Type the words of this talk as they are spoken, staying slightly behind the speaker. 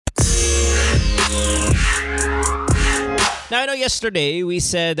Now, I know yesterday we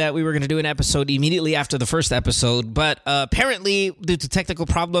said that we were going to do an episode immediately after the first episode, but apparently, due to technical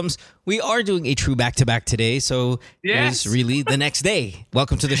problems, we are doing a true back-to-back today. So it is really the next day.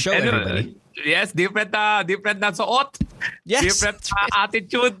 Welcome to the show, everybody. Yes, different na suot. Yes. Different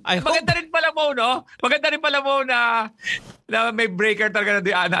attitude. Maganda rin pala mo, no? Maganda rin pala mo na may breaker talaga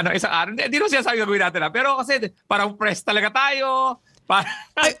na isang araw. Hindi ko siya sabi gagawin natin. Pero kasi parang press talaga tayo.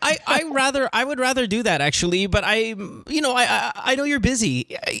 I would rather do that actually, but I know you're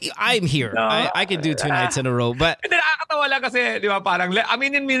busy. I'm here. No, I can do 2 nights in a row, but hindi, nakakatawa lang kasi, di ba, parang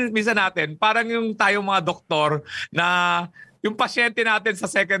aminin minsan natin, parang yung tayong mga doktor na yung pasyente natin sa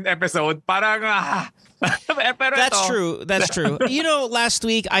second episode, parang pero That's true. You know, last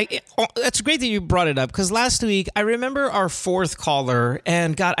week it's great that you brought it up because last week I remember our fourth caller,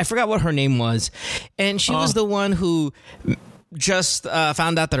 and God, I forgot what her name was, and she was the one who just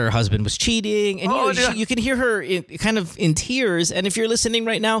found out that her husband was cheating, and you can hear her kind of in tears. And if you're listening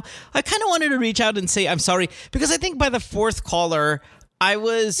right now, I kind of wanted to reach out and say I'm sorry, because I think by the fourth caller, I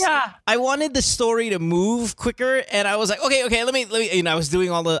wanted the story to move quicker, and I was like, okay, let me. I was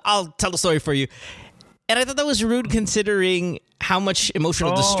doing I'll tell the story for you. And I thought that was rude considering how much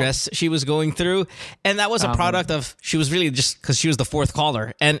emotional distress she was going through. And that was a product of, she was really just because she was the fourth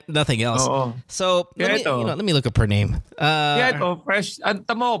caller and nothing else. So let me look up her name. Fresh.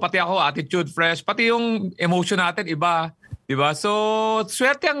 Tamo, pati ako, attitude fresh. Pati yung emotion natin, iba. Diba? So,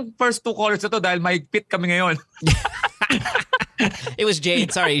 swerte ang first 2 callers na to dahil mahigpit kami ngayon. It was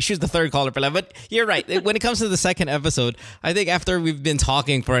Jade. Sorry, she was the third caller. But you're right. When it comes to the second episode, I think after we've been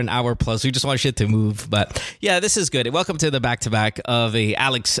talking for an hour plus, we just want shit to move. But yeah, this is good. Welcome to the back-to-back of a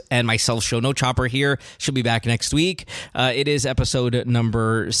Alex and myself show. No Chopper here. She'll be back next week. It is episode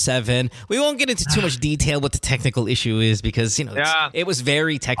number 7. We won't get into too much detail what the technical issue is because, it was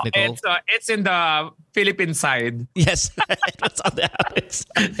very technical. It's in the Philippine side. Yes. That's on the Alex.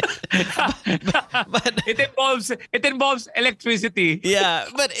 but it involves electricity. Yeah,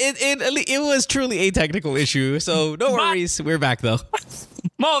 but it was truly a technical issue. So no worries, we're back though.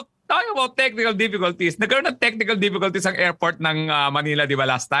 Mo, talking about technical difficulties, nagkaroon ng technical difficulties ang airport ng Manila, di ba,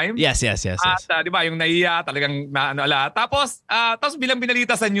 last time? Yes. At di ba, yung naiya, talagang Tapos bilang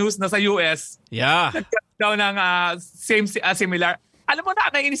binalita sa news na sa US, nagkaroon daw ng similar. Alam mo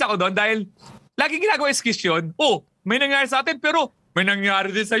na, naiinis ako doon dahil lagi ginagawa excuse yun. May nangyari sa atin pero may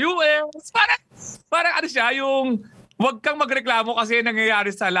nangyari din sa US. Parang ano siya, yung wag kang magreklamo kasi nangyayari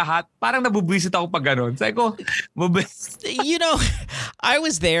sa lahat. Parang nabubwisit ako pag ganun. Sabi ko, I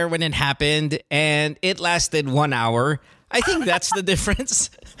was there when it happened and it lasted 1 hour. I think that's the difference.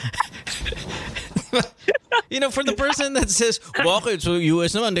 For the person that says, bakit? So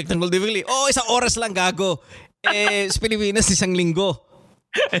US naman, technical difficulty. Isang oras lang gago. Sa Pilipinas, isang linggo.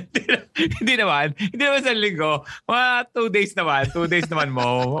 Hindi naman sa linggo. 2 days naman. 2 days naman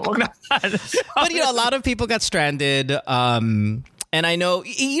mo. But a lot of people got stranded. And I know,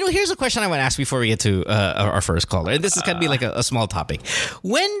 here's a question I want to ask before we get to our first caller. And this is going to be like a small topic.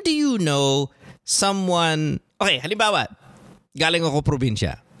 When do you know someone, okay, halimbawa, galing ako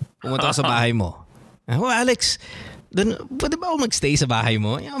probinsya. Pumunta ako sa bahay mo. Alex, pwede ba ako magstay sa bahay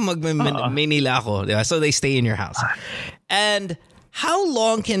mo? Manila ako. Diba? So they stay in your house. And how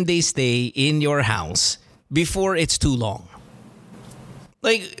long can they stay in your house before it's too long?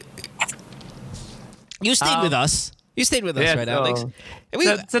 Like, you stayed with us. You stayed with us, right, Alex?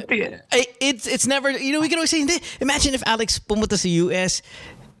 It's never, we can always say, imagine if Alex pumunta sa US,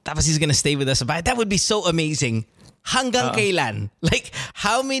 tapos he's gonna stay with us. That would be so amazing. Hanggang kailan? Like,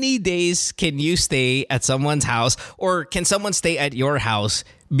 how many days can you stay at someone's house or can someone stay at your house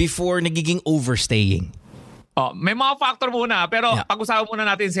before nagiging overstaying? May mga factor muna, pero pag-usapan muna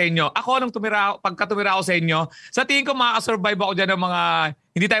natin sa inyo. Ako, pagka tumira ako sa inyo, sa tingin ko makakasurvive ako dyan ng mga,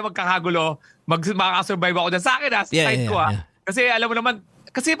 hindi tayo magkakagulo, makakasurvive ako dyan. Sa akin sa side ko Kasi alam mo naman,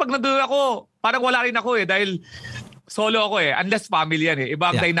 kasi pag nandun ako, parang wala rin ako dahil solo ako unless family yan Iba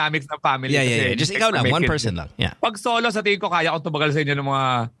ang dynamics ng family. Yeah. Just ikaw lang, one person lang. Yeah. Pag solo, sa tingin ko, kaya akong tumagal sa inyo ng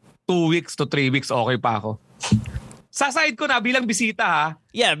mga 2 weeks to 3 weeks, okay pa ako. Sa side ko na bilang bisita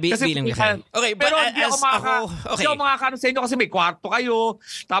Yeah, bilang bisita. Okay, pero hindi ako makakaano sa inyo kasi may kwarto kayo.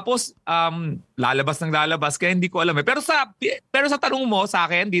 Tapos lalabas kaya hindi ko alam Pero sa tanong mo sa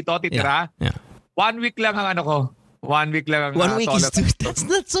akin dito titira. 1 week lang ang 1 week lang ang 1 week is that's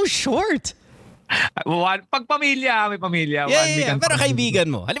not so short. Pag pamilya, may pamilya. Yeah. Pero kaibigan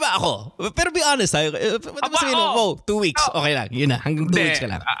mo. Halimbawa ako. Pero be honest, sabihin mo, 2 weeks. Okay lang. Yun na. Hanggang 2 weeks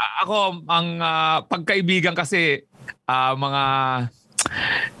ka lang. Ako, ang pagkaibigan kasi, mga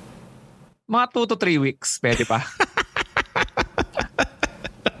 2 to 3 weeks. Pwede pa.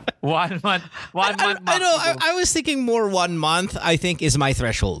 1 month. 1 month. I know. I was thinking more 1 month, I think, is my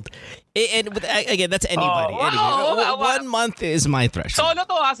threshold. And again, that's anybody. Oh, wow. 1 month is my threshold.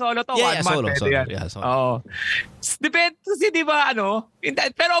 Solo to. Yeah, 1 month. solo. Yan. Yeah, solo. Oo. Depende kasi, di ba,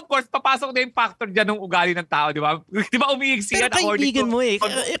 pero of course, papasok na yung factor dyan ng ugali ng tao, di ba? Di ba umiigsi yan? Pero kaibigan mo eh.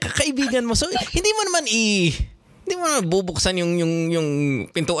 Kaibigan mo. So, hindi mo naman bubuksan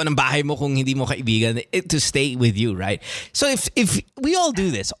yung pintuan ng bahay mo kung hindi mo kaibigan to stay with you, right? So if we all do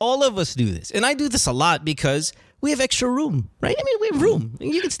this, all of us do this, and I do this a lot because we have extra room, right? I mean, we have room.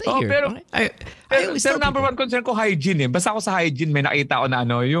 You can stay here. Pero, right? pero number one concern ko, hygiene eh. Basta ako sa hygiene, may nakita ko na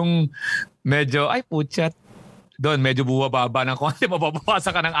yung medyo, putya, doon medyo buwababa ng konti,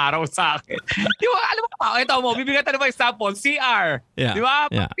 mababawasan ka ng araw sa akin. Di ba, alam mo, ito mo, bibigyan tayo ng example, CR. Yeah. Di ba?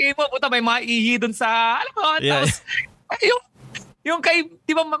 Yeah. Puta, may mga ihi doon sa, alam mo, tapos, yung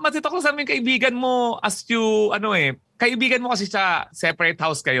di ba, matitok ko sa aming kaibigan mo as you, kaibigan mo kasi sa separate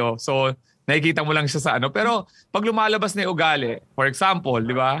house kayo. So, nakikita mo lang siya sa pero pag lumalabas na yung ugali, for example,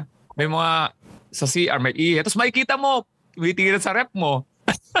 di ba, may mga sa CR, may ihi. Tapos makikita mo, titira sa rep mo.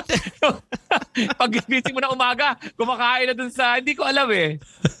 Pag gising mo na umaga, kumakain na dun sa, hindi ko alam eh.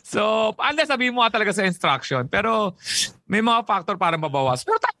 So, unless sabihin mo talaga sa instruction. Pero may mga factor para mabawas.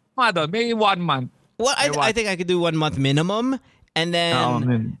 Pero tama doon, may 1 month. Well, I think I could do 1 month minimum. And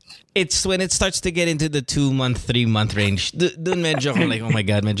then it's when it starts to get into the 2 month, 3 month range. Doon medyo ako like, oh my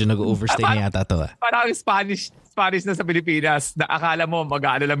God, medyo nag-overstay na yata to. Parang Spanish na sa Pilipinas na akala mo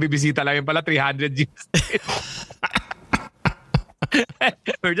mag-ano lang, bibisita lang, yung pala 300 years.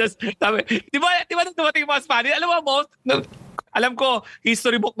 We're just, di ba nung dumating yung mga Spanish, alam ko,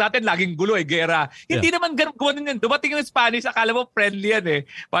 history book natin, laging gulo gera. Hindi naman ganun yan. Dumating yung Spanish, akala mo friendly yan eh.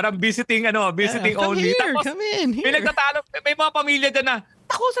 Parang visiting only. Tapos, come in. May nagtatalo, may mga pamilya dyan na,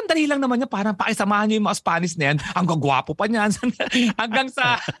 ako, sandali lang naman niya, parang pakisamahan niyo yung mga Spanish na yan. Ang gagwapo pa niyan. Hanggang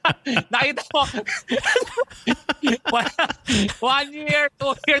sa, nakita mo, 1 year,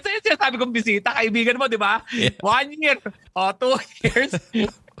 2 years. Ayun sabi kong bisita, kaibigan mo, di ba? 1 year, 2 years.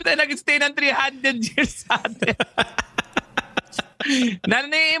 Nag-stay ng 300 years sa atin.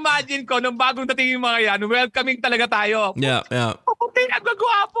 Na-imagine ko, nung bagong dating yung mga yan, welcoming talaga tayo. Yeah. Puti, ang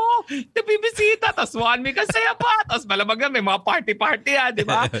gagwapo. Nabibisita. Tapos 1 week kasi pa. Tapos malamag na may mga party yan, di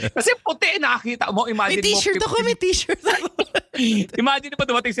ba? Kasi puti, nakakita mo. Imagine may t-shirt mo. May t-shirt ako. Imagine mo,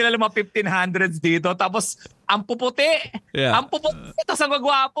 dumating sila ng mga 1500s dito. Tapos, ang puputi. Yeah. Ang puputi. Tapos ang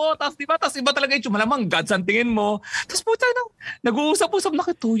gagwapo. Tapos diba? Tapos iba talaga yung malamang gods ang tingin mo. Tapos puta, nag-uusap-usap na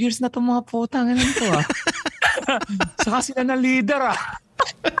 2 years na itong mga puta. Ganun to Saka sila na leader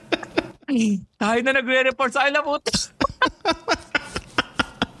tayo na nagre-report sa alam mo.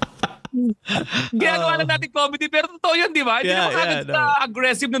 Ginagawa lang natin comedy pero totoo yun, di ba? Hindi naman kagad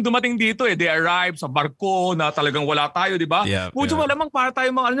aggressive nung dumating dito eh. They arrive sa barko na talagang wala tayo, di ba? Mucho malamang para tayo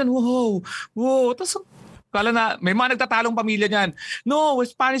mga wow. Tapos kala na, may mga nagtatalong pamilya niyan. No,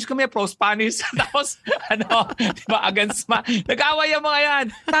 Spanish kami, pro-Spanish. Tapos, diba, against nag-away yung mga yan.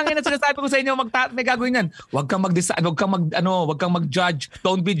 Tangin na sinasabi ko sa inyo, may gagawin yan. Huwag kang mag-decide, huwag kang mag-judge.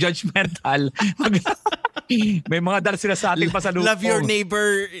 Don't be judgmental. May mga dal sila sa ating pasalubong. Love your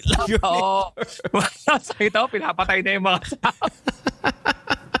neighbor. So ito, pinapatay na yung mga tao.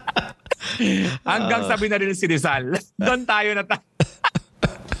 Hanggang sabi na rin si Rizal. Doon tayo na tayo.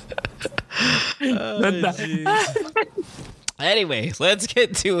 Anyway, let's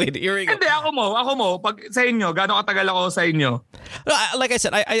get to it. Here we go. Hindi, ako mo. Pag sa inyo, gano'ng katagal ako sa inyo? Like I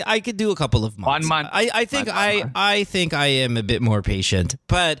said, I could do a couple of months. 1 month. I think I am a bit more patient,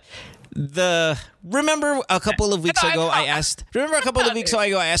 but remember a couple of weeks ago I asked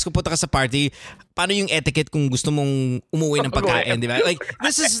ko punta ka sa party, paano yung etiquette kung gusto mong umuwi ng pagkain, di ba? Like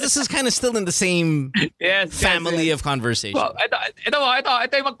this is kind of still in the same family of conversation. Well,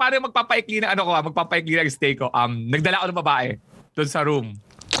 ito yung magpapaikli na magpapaikli ng stay ko. Nagdala ako ng babae doon sa room.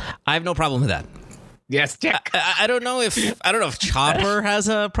 I have no problem with that. Yes, check. I don't know if Chopper has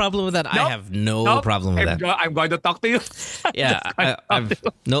a problem with that. Nope. I have no problem with that. I'm going to talk to you. Yeah,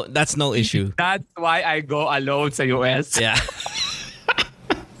 that's no issue. That's why I go alone sa US. Yeah.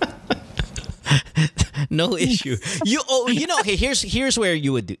 No issue. Okay, here's where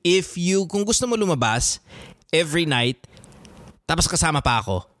you would do. Kung gusto mo lumabas every night, tapos kasama pa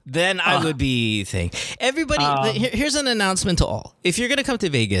ako, then I would be saying, everybody, here's an announcement to all. If you're gonna come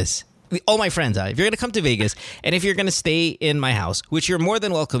to Vegas, all my friends, if you're going to come to Vegas and if you're going to stay in my house, which you're more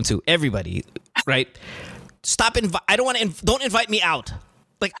than welcome to, everybody, right? Don't invite me out.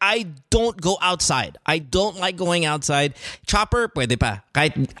 Like, I don't go outside. I don't like going outside. Chopper, pwede pa.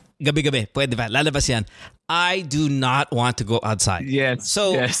 Kahit gabi-gabi, pwede pa. Lalabas yan. I do not want to go outside. Yes.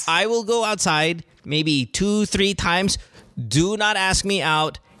 So, I will go outside maybe 2-3 times. Do not ask me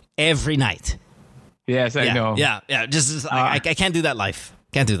out. every night. Yes, I know. Yeah. Just I can't do that live.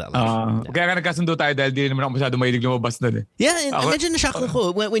 Can't do that live. Kaya nga nagkasundo tayo dahil di naman ako masyado mahilig lumabas nun eh. Yeah, and imagine na-shock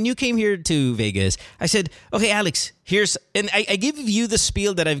ko. When you came here to Vegas, I said, okay, Alex, and I give you the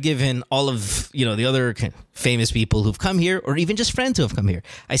spiel that I've given all of, the other famous people who've come here, or even just friends who have come here.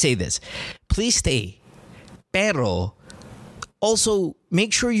 I say this, please stay. Pero, also,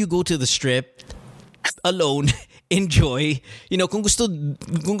 make sure you go to the Strip alone. Enjoy. Kung gusto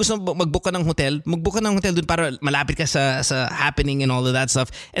mag-book ka ng hotel, mag-book ka ng hotel dun para malapit ka sa happening and all of that stuff.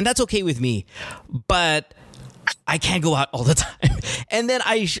 And that's okay with me. But I can't go out all the time. And then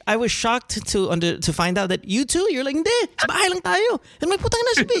I was shocked to find out that you too, you're like, hindi, sa bahay lang tayo. And I'm like, putang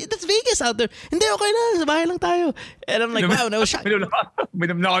na, that's Vegas out there. Hindi, okay lang, sa bahay lang tayo. And I'm like, wow, and I was shocked.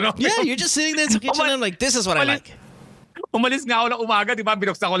 Yeah, you're just sitting there in the kitchen and I'm like, this is what I like. Umalis nga ako ng umaga, di ba?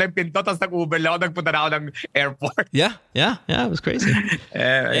 Binuksan ko lang yung pinto, tapos nag-Uber lang ako, nagpunta na ako ng airport. Yeah, it was crazy.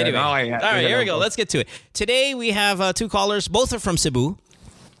 Anyway, okay, all right, here we go. Let's get to it. Today we have two callers. Both are from Cebu.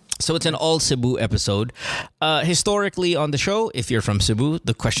 So it's an all Cebu episode. Historically on the show, if you're from Cebu,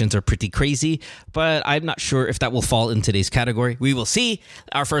 the questions are pretty crazy, but I'm not sure if that will fall in today's category. We will see.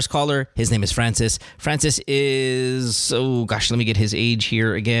 Our first caller, his name is Francis. Francis is, let me get his age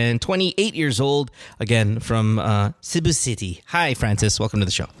here again. 28 years old, again, from Cebu City. Hi, Francis. Welcome to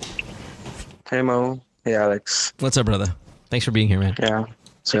the show. Hey, Mo. Hey, Alex. What's up, brother? Thanks for being here, man. Yeah.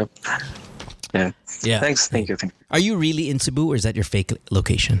 So, yeah. Thanks. Thank you. Are you really in Cebu, or is that your fake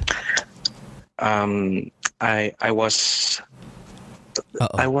location? I was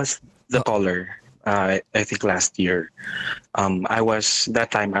the caller. I think last year. I was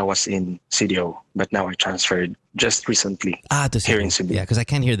in CDO, but now I transferred just recently. Here in Cebu. Yeah, because I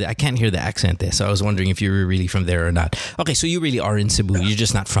can't hear the accent there. So I was wondering if you were really from there or not. Okay, so you really are in Cebu. You're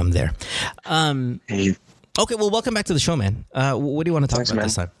just not from there. Hey. Okay, well, welcome back to the show, man. What do you want to talk about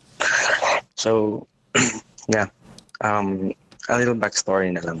this time? So, yeah, a little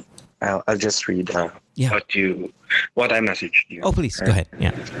backstory na lang. I'll just read what I messaged you. Oh, please, go ahead.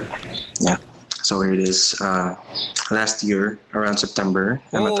 Yeah. So here it is. Last year, around September,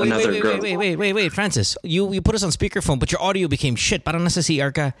 I met another girl. Wait, Francis. You put us on speakerphone, but your audio became shit. Parang nasa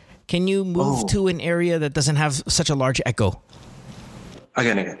CR ka. Can you move to an area that doesn't have such a large echo?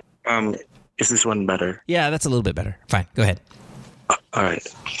 Again. Is this one better? Yeah, that's a little bit better. Fine, go ahead. All right.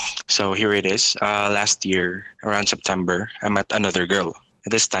 So here it is. Last year, around September, I met another girl.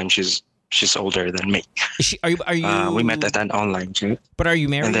 This time, she's older than me. Are you? We met at an online chat. But are you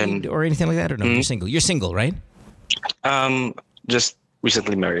married or anything like that, or no? You're single. You're single, right? Just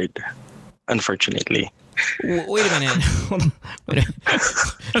recently married, unfortunately. Wait a minute.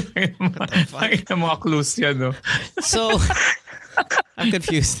 Ay, mga clues yan, no? So, I'm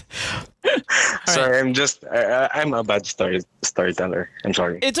confused. Sorry, I'm a bad storyteller. I'm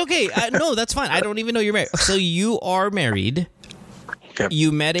sorry. It's okay. No, that's fine. I don't even know you're married. So you are married. Yep.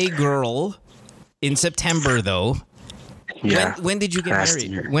 You met a girl in September, though. Yeah. When did you get married?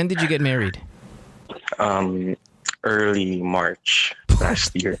 Year. When did you get married? Early March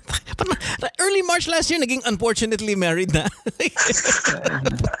last year. Early March last year, naging unfortunately married na.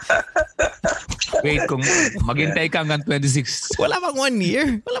 Wait, kung maghintay ka hanggang 26. Wala pang 1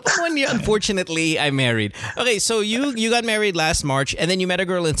 year. Unfortunately, I married. Okay, so you got married last March, and then you met a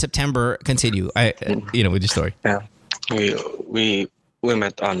girl in September. Continue. With your story. Yeah, we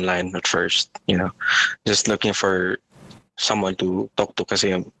met online at first. Just looking for someone to talk to,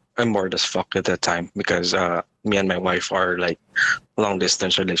 kasi I'm bored as fuck at that time because me and my wife are like long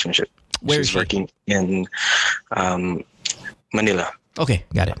distance relationship. Where She's working in Manila. Okay,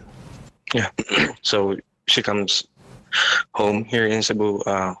 got it. Yeah. So she comes home here in Cebu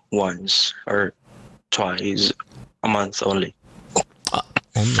once or twice a month only.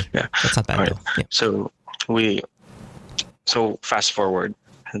 Only? Yeah. That's not bad, right. though. Yeah. So fast forward,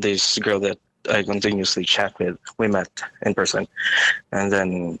 this girl that I continuously chat with, we met in person, and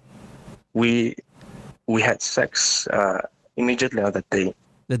then we had sex immediately on that day.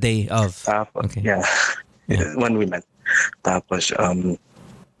 The day of. Okay. Yeah. When we met. Tapos,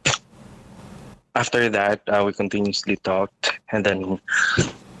 after that, we continuously talked, and then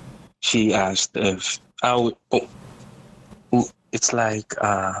she asked if it's like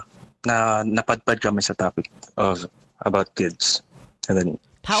napadpad kami sa topic of about kids, and then.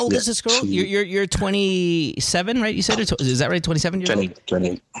 How old is this girl? You're 27, right? You said it. Is that right? 27 years old?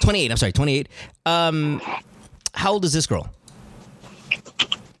 28. I'm sorry, 28. How old is this girl?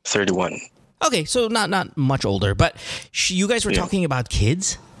 31. Okay, so not much older, but you guys were talking about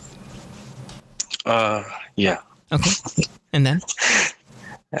kids? Yeah. Okay. And then?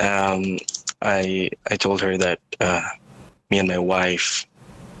 I told her that me and my wife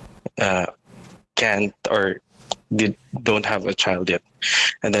can't or don't have a child yet.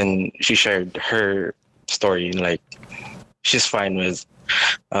 And then she shared her story, like she's fine with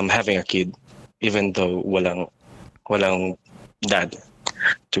having a kid, even though walang dad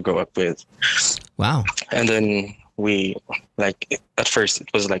to grow up with. Wow. And then we, like, at first it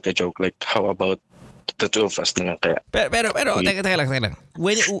was like a joke, like, how about the two of us na lang kaya? Pero teka lang.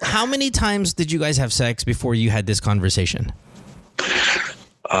 How many times did you guys have sex before you had this conversation?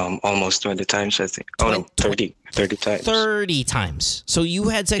 Almost 20 times, I think. 30 times. 30 times. So you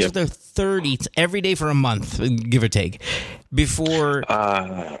had sex with her 30 every day for a month, give or take, before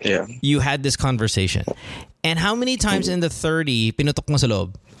you had this conversation. And how many times in the 30 pinutok mo sa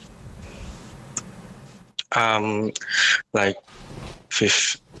loob? Like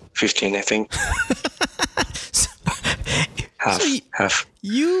 15, I think. Half.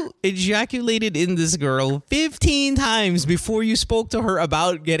 You ejaculated in this girl 15 times before you spoke to her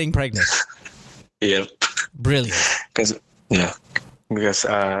about getting pregnant. Yep. Brilliant. Because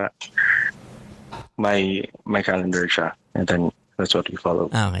my calendar siya, and then that's what we follow.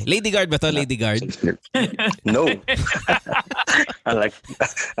 Okay. Lady Guard ba to? Lady Guard? No. I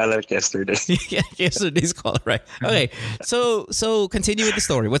like yesterday. Yeah, yesterday's call, right? Okay. So continue with the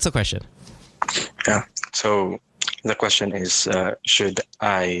story. What's the question? Yeah. So the question is, should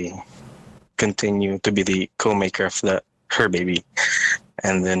I continue to be the co-maker of her baby,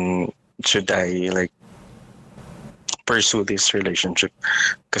 and then should I like pursue this relationship?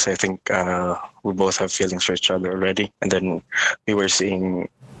 Because I think we both have feelings for each other already, and then we were seeing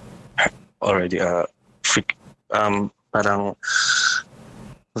already parang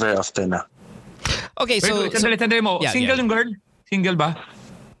very often na. Okay, so sandali mo. Yeah, Single yung girl? Single ba?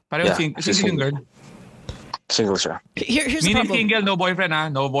 Pareho single yung girl? Single siya. Here's Meaning the problem. single, no boyfriend ha?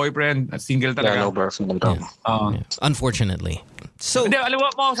 No boyfriend, single talaga. Yeah, no boyfriend. Yeah. Unfortunately. So, Hindi, alam mo,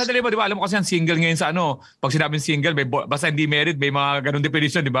 sandali mo, di ba? Alam mo kasi ang single ngayon sa pag sinabing single, basta hindi married, may mga ganun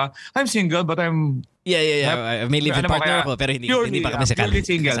definition, di ba? I'm single, but I'm... Yeah. May live-in partner ako, pero hindi pa kami sa purely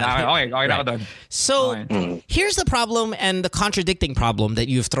single. Okay na ako doon. So, here's the problem and the contradicting problem that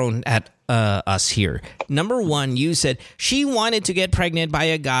you've thrown at us here. Number one, you said she wanted to get pregnant by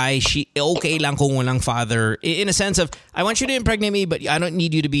a guy. She okay lang kung walang father. In a sense of, I want you to impregnate me, but I don't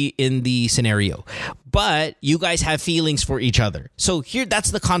need you to be in the scenario. But you guys have feelings for each other. So here,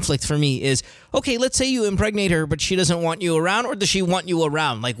 that's the conflict for me is, okay, let's say you impregnate her, but she doesn't want you around, or does she want you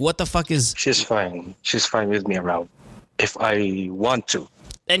around? Like, what the fuck is... She's fine. She's fine with me around if I want to.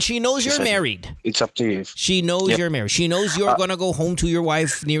 And she knows you're married. It's up to you. She knows you're married. She knows you're going to go home to your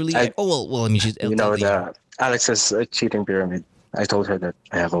wife nearly... I mean, she's... You know, Alex's cheating pyramid. I told her that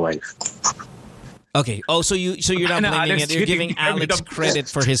I have a wife. Okay. Oh, so you're not blaming it. You're giving Alex credit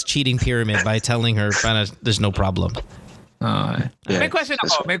for his cheating pyramid by telling her there's no problem. May question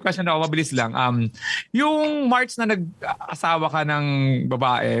ako, mabilis lang. Yung March na nag-asawa ka ng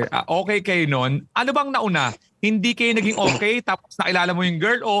babae, okay kayo nun, ano bang nauna? Hindi kayo naging okay tapos nakilala mo yung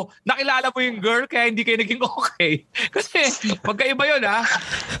girl, o nakilala mo yung girl kaya hindi kayo naging okay? Kasi magkaiba yun, ha?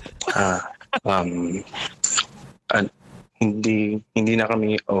 Hindi na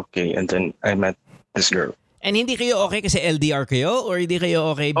kami okay, and then I met this girl. And hindi kayo okay kasi LDR kayo, or hindi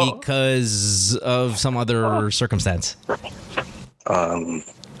kayo okay because of some other circumstance?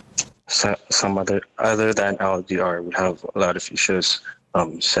 Some other than LDR, we have a lot of issues,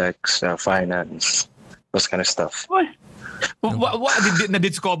 sex, finance, those kind of stuff. What?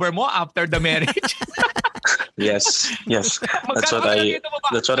 Na-discover mo after the marriage? Yes. That's what I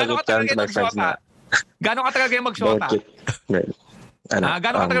keep telling to my friends na. Gano'ng katagal kayo mag-shota? Gano'ng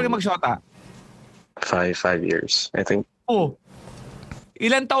katagal kayo mag-shota? 5 years, I think. Oh.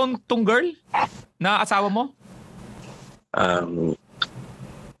 Ilan taon tong girl na asawa mo?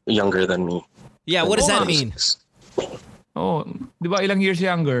 Younger than me. Yeah, what does that mean? Oh, di ba ilang years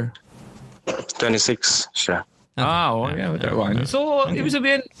younger? 26 siya. Yeah. So, ibig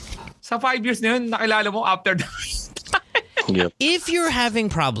sabihin, sa 5 years na yun, nakilala mo after that. Yep. If you're having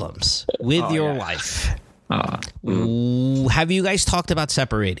problems with your wife, have you guys talked about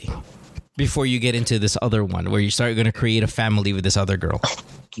separating before you get into this other one where you start going to create a family with this other girl?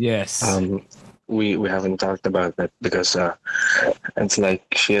 Yes. We haven't talked about that because it's like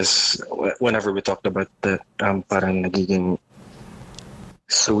she is, whenever we talked about the parang nagiging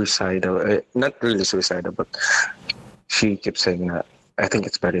suicidal, not really suicidal, but she keeps saying that I think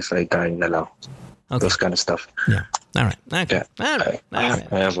it's better if I die na lang. Okay. Those kind of stuff. Yeah. All right. Okay. Yeah.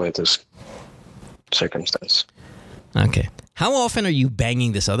 I avoid those circumstances. Okay. How often are you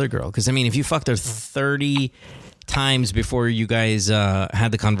banging this other girl? Because, I mean, if you fucked her 30 times before you guys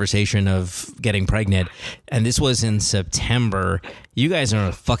had the conversation of getting pregnant, and this was in September. You guys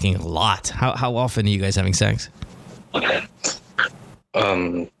are fucking a lot. How often are you guys having sex?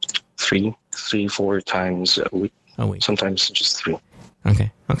 3-4 times a week. Sometimes just 3.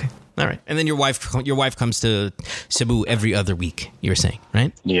 Okay. All right. And then your wife comes to Cebu every other week, you were saying,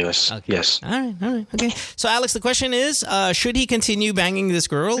 right? Yes. Okay. Yes. All right. Okay. So, Alex, the question is, should he continue banging this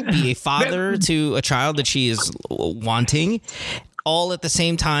girl, be a father to a child that she is wanting, all at the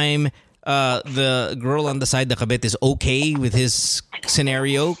same time, the girl on the side, the kabit, is okay with his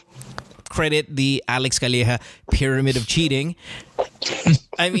scenario? Credit the Alex Calleja pyramid of cheating.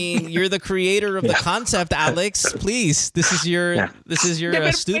 I mean, you're the creator of the concept, Alex. Please, this is your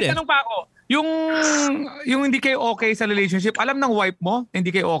student. Tanong pa ako, yung hindi kayo okay sa relationship, alam ng wife mo,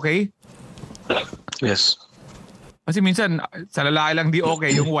 hindi kayo okay? Yes. Kasi minsan sa lalaki lang di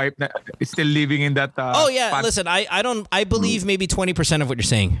okay, yung wife na is still living in that listen, I believe maybe 20% of what you're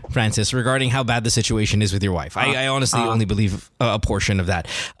saying, Francis, regarding how bad the situation is with your wife. I honestly only believe a portion of that.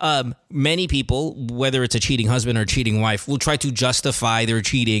 Many people, whether it's a cheating husband or a cheating wife, will try to justify their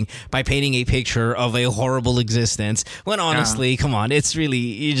cheating by painting a picture of a horrible existence when honestly, come on, it's really,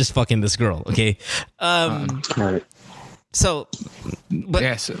 you're just fucking this girl, okay? Right. So, but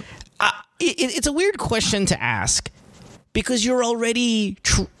yes. It's a weird question to ask because you're already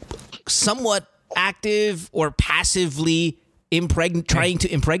somewhat active or passively trying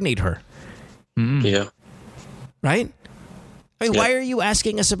to impregnate her. Yeah. Right? I mean, why are you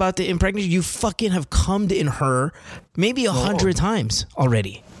asking us about the impregnation? You fucking have cummed in her maybe 100 times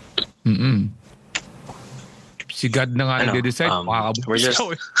already. Si God na nga nag-decide. We're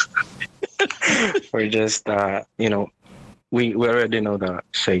just, we already know the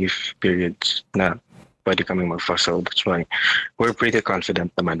safe periods na pwede kaming mag-fuss. So that's why we're pretty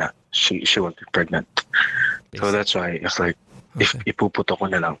confident naman na she won't be pregnant. So that's why it's like, if ipuputo ko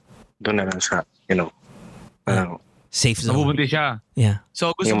na lang, doon na lang sa, safe zone. Mabubuntis siya. Yeah.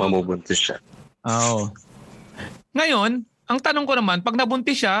 So gusto yung mo mabubuntis siya. Oo. Ngayon, ang tanong ko naman, pag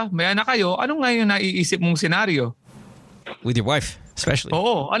nabuntis siya, may anak kayo, anong ngayon naiisip mong senaryo? With your wife, especially.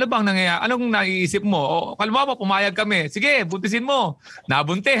 Oo. Ano bang nangyayari? Anong naiisip mo? O, kalma mo, pumayag kami. Sige, buntisin mo.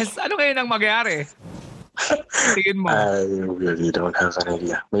 Nabuntis. Ano ngayon ang mangyayari? Tingin mo. I really don't have an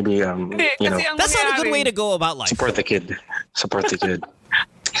idea. Maybe, that's not a good way to go about life. Support the kid.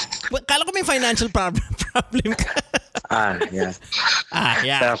 Well, kala ko may financial problem ka. Yeah.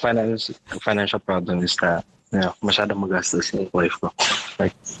 Yeah. The financial problem is that, masyadong magastos yung wife ko.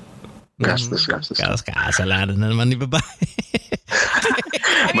 Like, gastos. Kasalanan na naman ni babae.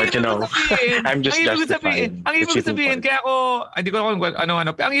 But I'm just justifying. Ang ibig sabihin, kaya ako, hindi ko ano.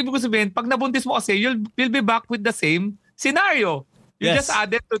 Ang ibig sabihin, pag nabuntis mo kasi, you'll be back with the same scenario. You just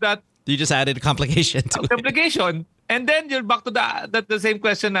added to that. You just added a complication to it. And then you're back to the same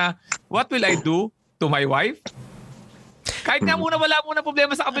question na, what will I do to my wife? Kahit nga wala muna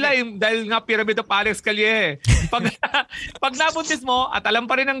problema sa kabila dahil nga pyramid of Alex Calleja. Pag nabuntis mo at alam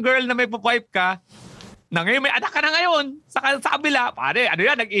pa rin ng girl na may wife ka, na ngayon may anak ka na ngayon sa kabila, pare,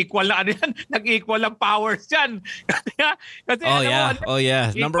 nag-equal lang powers yan. kasi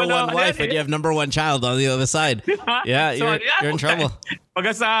number one wife and you have number one child on the other side. Yeah, you're in trouble.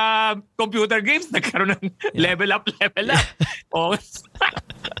 Pag sa computer games, nagkaroon ng level up.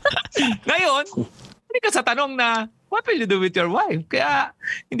 Ngayon, hindi ka sa tanong na, what will you do with your wife? Kaya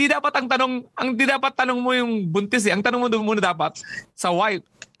hindi dapat tanong mo yung buntis Ang tanong mo doon muna dapat sa wife.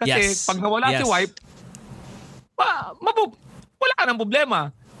 Kasi pag nawala si wife, wala ka ng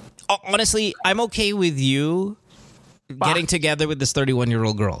problema. Honestly, I'm okay with you getting together with this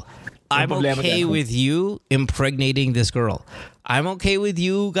 31-year-old girl. I'm okay with you impregnating this girl. I'm okay with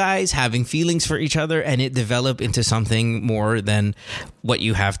you guys having feelings for each other and it develop into something more than what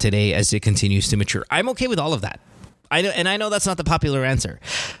you have today as it continues to mature. I'm okay with all of that. I know that's not the popular answer,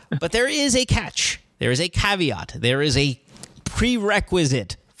 but there is a catch. There is a caveat. There is a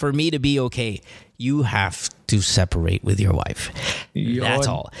prerequisite for me to be okay. You have to separate with your wife. That's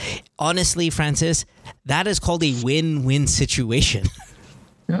all. Honestly, Francis, that is called a win-win situation.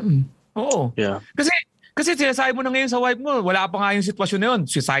 Oo. Yeah. Kasi sinasabi mo na ngayon sa wife mo, wala pa nga yung sitwasyon na yun.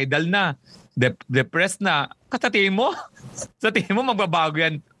 Suicidal na, depressed na. Sa tingin mo magbabago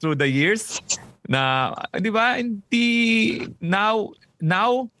yan through the years? Na, di ba? Hindi, now,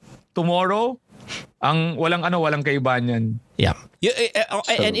 tomorrow, walang kaibahan yan. Yeah.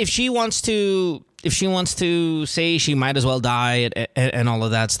 And if she wants to say she might as well die and all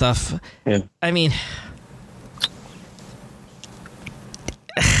of that stuff, I mean,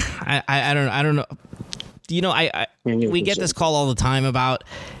 I don't know. We get this call all the time about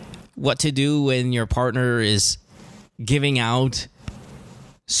what to do when your partner is giving out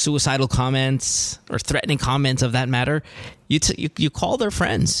suicidal comments or threatening comments of that matter, you call their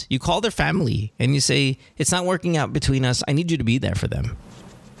friends, you call their family, and you say, it's not working out between us. I need you to be there for them.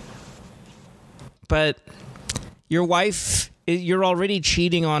 But your wife, you're already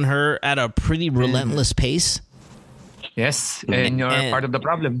cheating on her at a pretty relentless pace. Yes, and you're part of the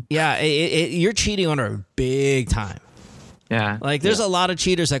problem. Yeah, you're cheating on her big time. Yeah. Like, there's a lot of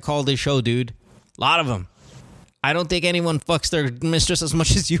cheaters that call this show, dude. A lot of them. I don't think anyone fucks their mistress as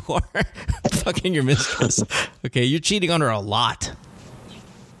much as you are fucking your mistress. Okay, you're cheating on her a lot.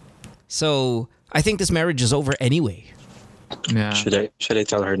 So I think this marriage is over anyway. Yeah. Should I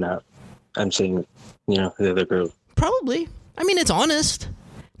tell her now? I'm saying, the other girl. Probably. I mean, it's honest.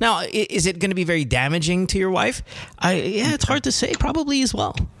 Now, is it going to be very damaging to your wife? It's hard to say. Probably as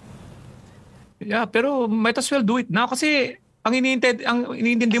well. Yeah, pero might as well do it now kasi ang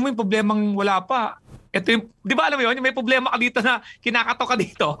iniintindi mo yung problemang wala pa. Ito yung, di ba alam mo yun, may problema ka dito na kinakato ka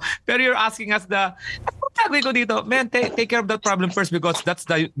dito. Pero you're asking us ano gagawin ko dito? Man, take care of that problem first because that's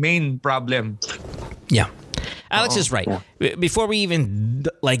the main problem. Yeah. Alex is right. Yeah. Before we even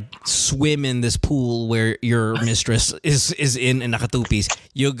swim in this pool where your mistress is in nakatupis,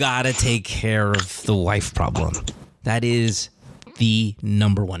 you gotta take care of the wife problem. That is the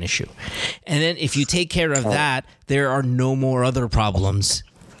number one issue. And then if you take care of that, there are no more other problems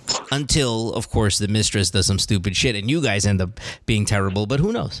until, of course, the mistress does some stupid shit and you guys end up being terrible, but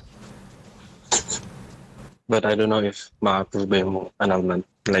who knows? But I don't know if ma-approve mo annulment,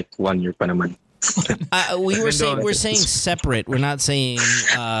 like 1 year pa naman. We're saying separate. We're not saying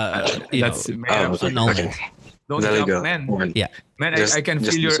annulment. Don't jump, man. Yeah, man. I can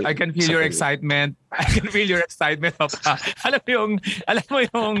feel your excitement. I can feel your excitement of alam mo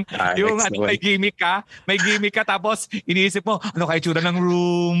yung may gimmick ka tapos iniisip mo ano kaya itsura ng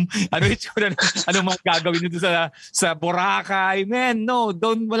room, ano mga gagawin dito sa Boracay. Man, no,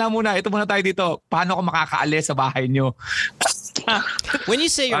 wala muna. Ito muna tayo dito. Paano ako makakaalis sa bahay nyo? When you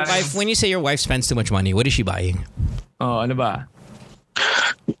say your wife spends too much money, what is she buying? Oh, ano ba?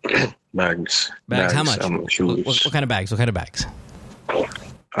 Bags. How much? Shoes. What kind of bags?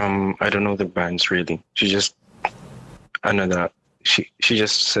 I don't know the brands really. She just, she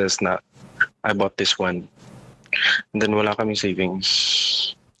just says na, I bought this one. And then wala kami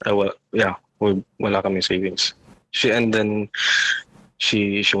savings. Wala kami savings. She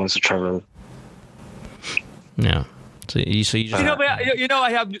wants to travel. Yeah. So you just I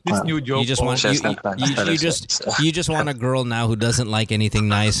have this new joke. You just want a girl now who doesn't like anything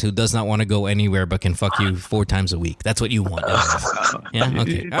nice, who does not want to go anywhere but can fuck you 4 times a week. That's what you want. Yeah,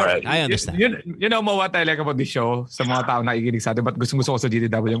 okay. All right. I understand. You know what I like about this show sa mga tao na ikinig sa atin, but gusto ko sa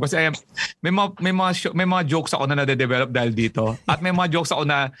GTW kasi may mga jokes ako na nade-develop dahil dito at may mga jokes ako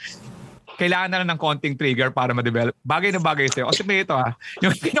na kailangan na lang ng konting trigger para ma-develop. Bagay na bagay sa'yo. Kasi may ito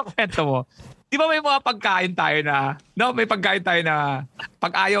yung kinukwento mo. Di ba may mga pagkain tayo may pagkain tayo na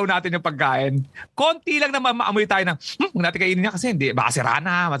pag ayaw natin yung pagkain, konti lang naman maamoy tayo ng, huwag natin kainin niya kasi hindi, baka sira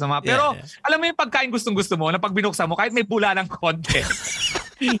na, masama. Pero alam mo yung pagkain gustong-gusto mo, na pag binuksan mo, kahit may pula ng konti,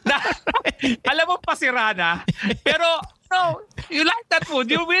 alam mo pasira na, pero no, you like that food,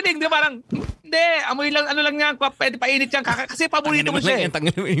 you're winning, di ba? Parang, hindi, amoy lang, ano lang yan, pwede painit yan, kasi paborito mo siya.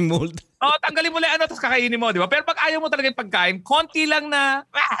 Tanggalin mo yung mold. Tanggalin mo lang tapos kakainin mo, di ba? Pero pag ayaw mo talaga yung pagkain, konti lang na,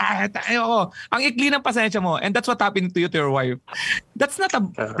 ayoko. Ang ikli ng pasensya mo, and that's what happened to you, to your wife. That's not a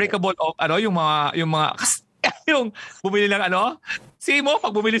breakable of, yung bumili ng see mo,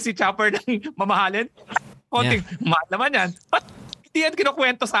 pag bumili si Chopper ng mamahalin, konting, mahal naman yan. But, hindi yan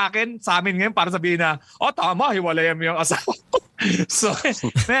kinukwento sa amin ngayon para sabihin na, tama, hiwalay mo yung asawa. So,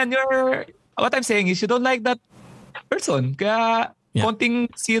 man, what I'm saying is you don't like that person. Kaya, konting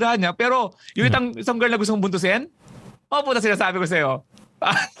sira niya. Pero, yung isang girl na gusto mong buntusin, puta sinasabi ko sa'yo.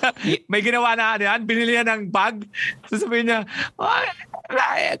 May ginawa na yan, binili niya ng bag. Sasabihin niya,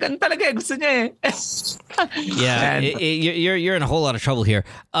 ganun talaga gusto niya Yeah, you're in a whole lot of trouble here.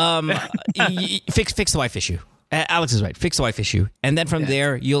 Fix the wife issue. Alex is right. Fix the wife issue. And then from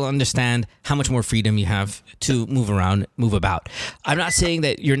there, you'll understand how much more freedom you have to move around, move about. I'm not saying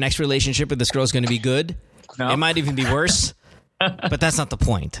that your next relationship with this girl is going to be good. No. It might even be worse. But that's not the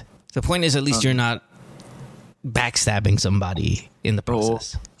point. The point is at least you're not backstabbing somebody in the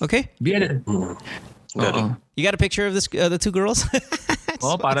process. Okay? Bien. You got a picture of the 2 girls?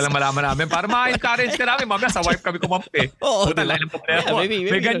 Para lang malaman namin. Para ma-encourage ka namin. Mamaya sa wife kami kumampi. Maybe.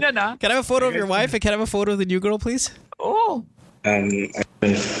 May ganyan Can I have a photo of your wife and can I have a photo of the new girl, please? I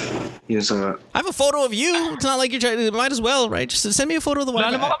have a photo of you. It's not like you're trying to, might as well, right? Just send me a photo of the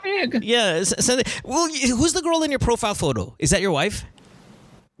wife. Yeah, send it. Well, who's the girl in your profile photo? Is that your wife?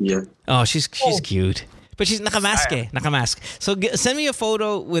 Yeah. Oh, she's cute. But she's nakamask nakamask. So send me a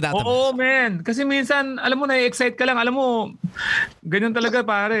photo without the mask. Oo, man. Kasi minsan, alam mo, na-excite ka lang. Alam mo, ganyan talaga,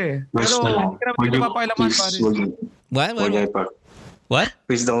 pare. Pero, hindi na papailaman, pare. What?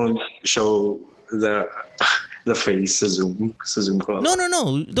 Please don't show the face sa Zoom call. No.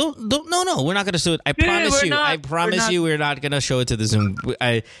 We're not gonna show it. I promise you, we're not gonna show it to the Zoom.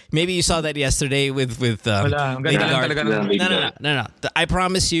 Maybe you saw that yesterday with Lady Guard. No. I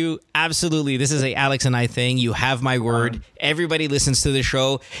promise you, absolutely, this is a Alex and I thing. You have my word. Everybody listens to the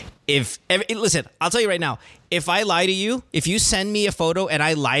show. Listen, I'll tell you right now. If I lie to you, if you send me a photo and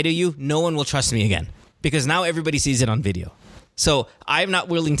I lie to you, no one will trust me again because now everybody sees it on video. So I'm not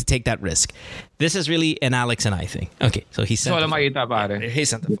willing to take that risk. This is really an Alex and I thing. Okay, so he sent. He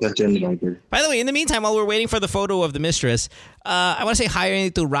sent the photo. By the way, in the meantime, while we're waiting for the photo of the mistress, I want to say hi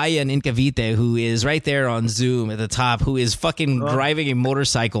to Ryan in Cavite, who is right there on Zoom at the top, who is fucking driving a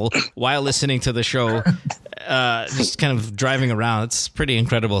motorcycle while listening to the show, just kind of driving around. It's pretty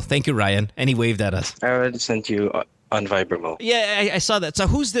incredible. Thank you, Ryan. And he waved at us. I already sent you on Viber Mo. Yeah, I saw that. So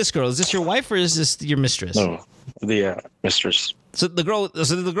who's this girl? Is this your wife or is this your mistress? No, the mistress. So the girl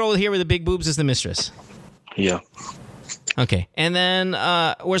here with the big boobs is the mistress. Yeah. Okay, and then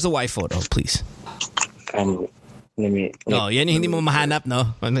where's the wife photo, please? Let me. No, yan yung hindi mo mahanap,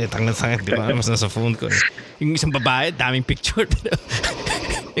 no? Di ba? Mas nasa phone ko. Yung isang babae, daming picture.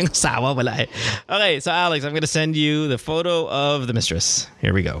 Yung asawa wala eh. Okay, so Alex, I'm gonna send you the photo of the mistress.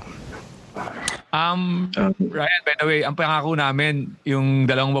 Here we go. Ryan, by the way, ang pangako namin, yung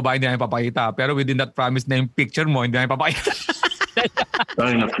dalawang babae hindi namin papakita. Pero we did not promise na yung picture mo, hindi namin papakita. No,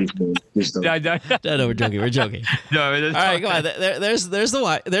 we're joking. All right, come on. There's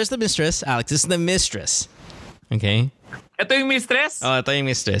the mistress, Alex. This is the mistress. Okay. Ito yung mistress? Oh, ito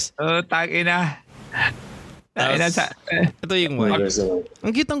yung mistress. Tangina. Ito yung wife.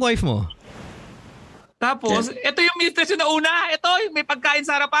 Ang cute ng wife mo. Tapos, ito yung mistress yung nauna. Ito, may pagkain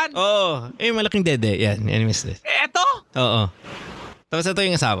sa harapan. Oo. Malaking dede. Yan yung mistress. Ito? Oo. Tapos ito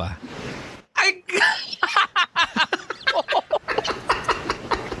yung asawa. Ay,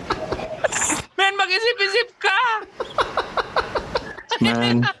 man, mag-isip-isip ka.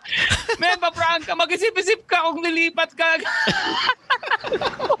 Man, pa-prank ka. Mag-isip-isip ka kung nilipat ka.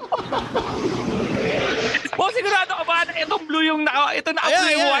 Sigurado ka ba na itong blue yung ito na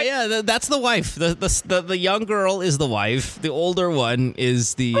blue yung wife? Yeah, that's the wife. The young girl is the wife. The older one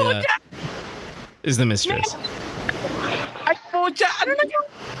is the mistress. Ay, pucha, ano na yun?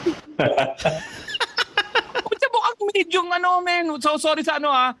 Pucha, mukhang medium men. So, sorry sa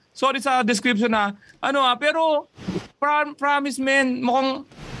sorry sa description pero promise men, mukhang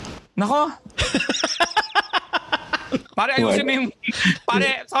nako. Pare, ayusin mo yung...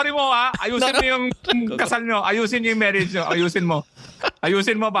 Pare, sorry mo ayusin mo yung kasal nyo. Ayusin yung marriage nyo. Ayusin mo.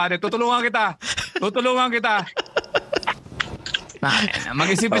 Ayusin mo, pare. Tutulungan kita.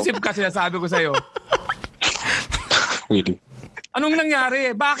 Mag-isip-isip ka, sinasabi ko sa'yo. Really? Anong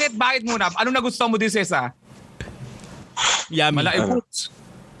nangyari? Bakit muna? Anong nagustuhan mo din, Cesa? Yummy.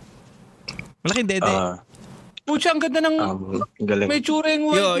 Malaking dede. Pucha, ang ganda ng may tsura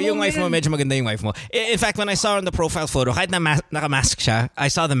yung wife mo. Yung wife mo, medyo maganda yung wife mo. In fact, when I saw her on the profile photo, kahit na naka-mask siya, I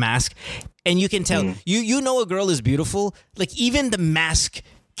saw the mask, and you can tell, you know a girl is beautiful, like even the mask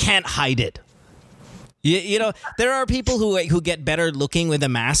can't hide it. You know, there are people who get better looking with a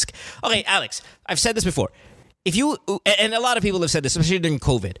mask. Okay, Alex, I've said this before. If you, and a lot of people have said this, especially during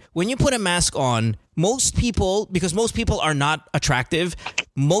COVID, when you put a mask on, most people, because most people are not attractive,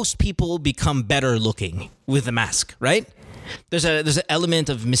 most people become better looking with the mask, right? There's an element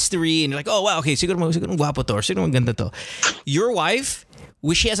of mystery, and you're like, oh wow, okay, siguro guwapo to, or siguro maganda to. Your wife,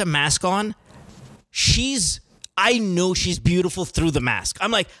 when she has a mask on, I know she's beautiful through the mask.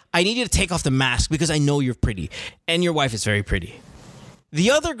 I'm like, I need you to take off the mask because I know you're pretty, and your wife is very pretty. The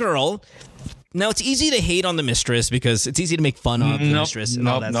other girl. Now, it's easy to hate on the mistress because it's easy to make fun of the mistress and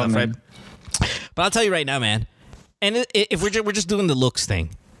all that stuff, right? But I'll tell you right now, man, and if we're just doing the looks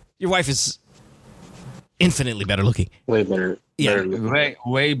thing, your wife is infinitely better looking. Way better. Yeah.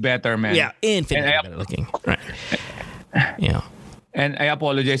 Way better, man. Yeah, infinitely better looking. Right. Yeah. And I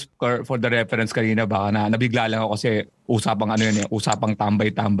apologize for the reference kanina. Baka nabigla lang ako kasi usapang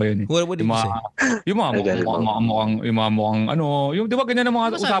tambay-tambay yun. What did you say? Yung mga mukhang di ba ganyan ang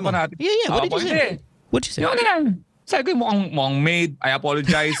mga usapan natin? Yeah. What did you say? What'd you say? Sabi ko, mukhang maid. I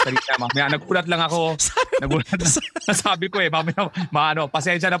apologize. Mamaya, nagulat lang ako. Nagulat lang. Sabi ko mamaya,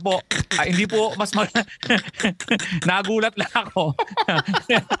 pasensya na po. Hindi po, nagulat lang ako.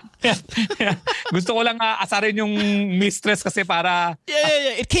 Gusto ko lang asarin yung mistress kasi para...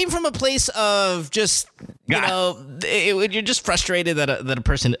 Yeah. It came from a place of just, you're just frustrated that a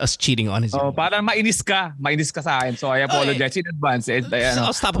person is cheating on his... Parang mainis ka sa akin. So I apologize in advance.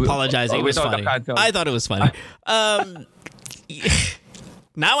 I'll stop apologizing. It was funny. I thought it was funny.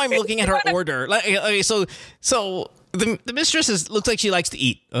 Now I'm looking at her order. Like, okay, so the mistress looks like she likes to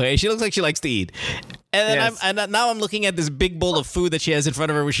eat. Okay, she looks like she likes to eat, and then now I'm looking at this big bowl of food that she has in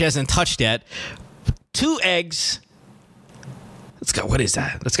front of her, which she hasn't touched yet. 2 eggs. What is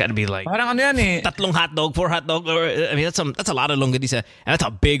that? That's got to be like parang ano yan eh. 3 hotdog, 4 hotdog, or I mean that's a lot of longganisa, and that's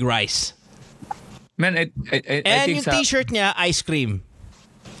a big rice. Man, I think yung t-shirt niya, ice cream.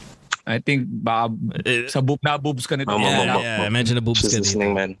 I think baka sa na-boobs ka nito. Yeah, imagine na boobs ka.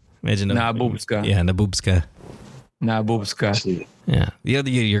 Imagine na-boobs ka. Yeah, na-boobs ka. Na-boobs ka. Yeah.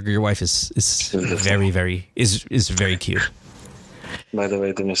 Your wife is very, very very cute. By the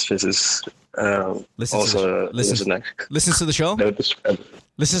way, the mistress is also a listener. Listens to the show?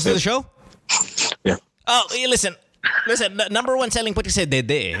 Listens to the show? Yeah. Oh, listen. Number 1 selling point kasi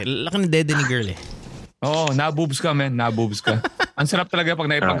dede. Laki ng dede ni girl eh. Na-boobs ka, man. Na-boobs ka. Ang sarap talaga pag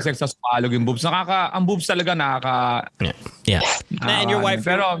naipag-sex sa sumalog yung boobs. Ang boobs talaga nakaka... Yeah. And your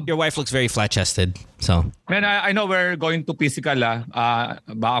wife looks very flat-chested. So, man, I know we're going to physical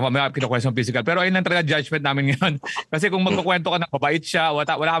baka mamaya kinukwento ng physical. Pero ayun lang talaga judgment namin ngayon. Kasi kung magkukwento ka na mabait siya,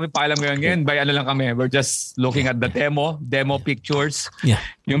 wala kami paalam ngayon. By ano lang kami. We're just looking at the demo pictures. Yeah.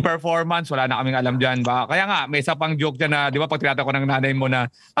 Yung performance, wala na kaming alam dyan. Kaya nga, may isa pang joke dyan na, di ba, pag tinatanong ko ng nanay mo na,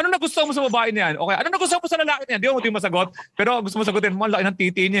 ano nagustuhan mo sa babae niyan? Okay, ano nagustuhan mo sa lalaki niyan? Di mo masagot. Pero gusto mo sagutin, laki ng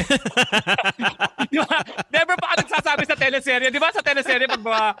titi niya. Di ba? Never pa ka nagsasabi sa teleserye. Di ba sa teleserye, pag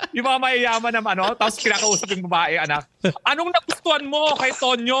yung mga mayayaman na tapos kinakausap yung babae, anak. Anong nagustuhan mo kay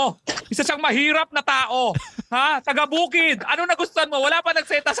Tonyo? Isa siyang mahirap na tao. Ha? Taga-bukid. Anong nagustuhan mo? Wala pa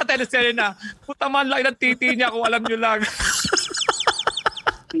nagseta sa teleserye na, puta man, laki ng titi niya kung alam nyo lang.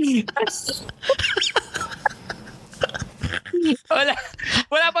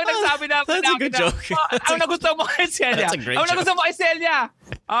 Wala pang nagsabi na. That's a good joke. Ano nagustuhan mo kay Celia? Ano nagustuhan mo kay Celia?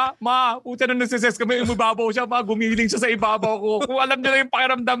 Puta nung nagsises kami, umibabaw siya, gumiling siya sa ibabaw ko. Kung alam niyo na yung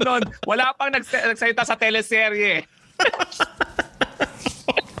pakiramdam nun, wala pang nagsalita sa teleserye.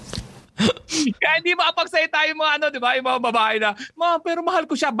 Kaya hindi makapagsalita yung mga di ba? Yung mga babae na, pero mahal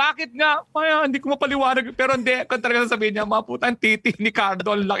ko siya. Bakit nga? Hindi ko mapaliwanag. Pero hindi, kung talaga sasabihin niya, puta, ang titi ni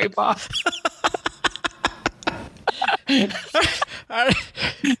Cardo, laki pa.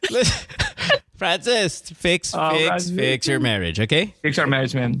 Francis, fix your marriage, okay? Fix your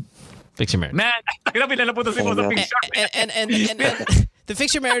marriage, man. Fix your marriage. Man, pinalapuntasin mo sa picture. And the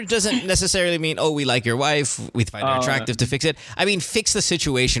fix your marriage doesn't necessarily mean, we like your wife, we find her attractive to fix it. I mean, fix the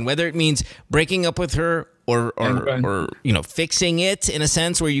situation, whether it means breaking up with her or fixing it in a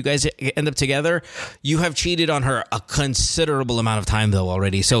sense where you guys end up together. You have cheated on her a considerable amount of time though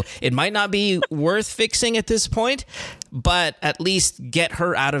already. So it might not be worth fixing at this point, but at least get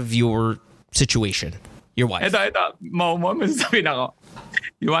her out of your situation. Your wife. Ito. Sabihin ako.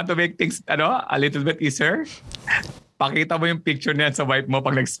 You want to make things a little bit easier? Pakita mo yung picture niyan sa wife mo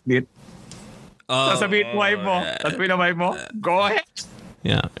pag nag-split. Sasabihin mo wife mo. Sasabihin na wife mo. Go ahead.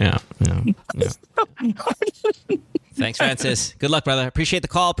 Yeah. Thanks, Francis. Good luck, brother. Appreciate the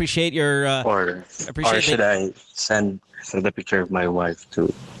call. Appreciate your... Or should I send the picture of my wife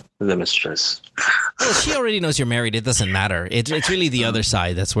to the mistress? Well, she already knows you're married. It doesn't matter. It's really the other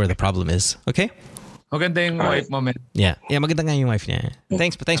side. That's where the problem is. Okay? Maganda yung wife mo, man. Yeah, maganda nga yung wife niya.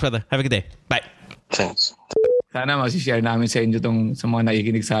 Thanks, brother. Have a good day. Bye. Thanks. Sana masishare namin sa inyo sa mga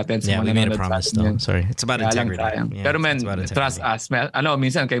nakikinig sa atin. Yeah, we made a promise though. Sorry. It's about integrity. Yeah, pero man, trust us.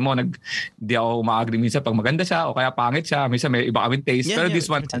 Minsan kayo mo, di ako ma-agree minsan pag maganda siya o kaya pangit siya. Minsan may iba kaming taste. Pero this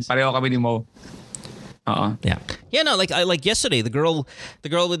one, pareho kami ni Mo. Yeah, no, like yesterday, the girl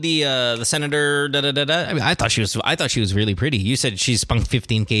with the senator, I mean, I thought she was really pretty. You said she's pang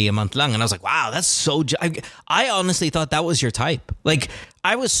 15K a month lang, and I was like, wow, that's so. I honestly thought that was your type. Like,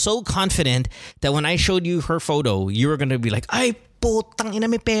 I was so confident that when I showed you her photo, you were gonna be like, ay, putang ina,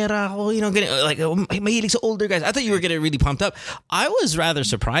 may pera ako, like mahilig sa older guys. I thought you were getting really pumped up. I was rather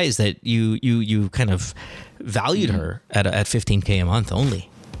surprised that you kind of valued her at 15K a month only.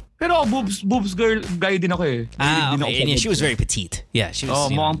 Pero boobs girl guy din ako eh. Okay. And she was very petite. Yeah, she was.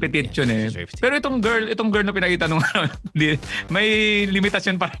 Mukhang petite yun eh. Pero itong girl na pinakita nung may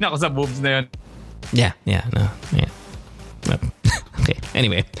limitasyon pa rin ako sa boobs na yun. Yeah. Okay.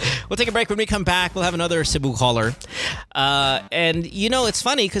 Anyway, we'll take a break. When we come back, we'll have another Cebu caller. And, it's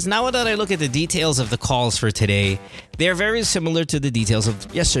funny because now that I look at the details of the calls for today, they're very similar to the details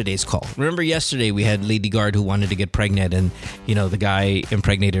of yesterday's call. Remember yesterday we had Lady Guard who wanted to get pregnant and, the guy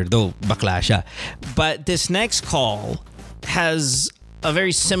impregnated her, though bakla siya. But this next call has a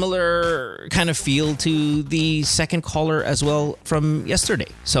very similar kind of feel to the second caller as well from yesterday.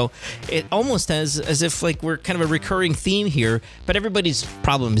 So it almost as if like we're kind of a recurring theme here, but everybody's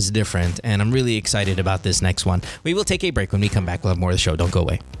problem is different. And I'm really excited about this next one. We will take a break. When we come back, we'll have more of the show. Don't go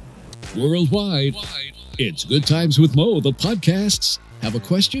away. Worldwide, it's Good Times with Mo, the podcasts. Have a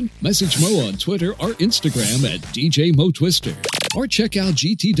question? Message Mo on Twitter or Instagram at DJ Mo Twister. Or check out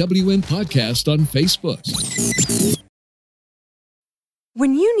GTWN Podcast on Facebook.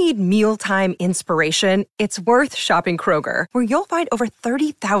 When you need mealtime inspiration, it's worth shopping Kroger, where you'll find over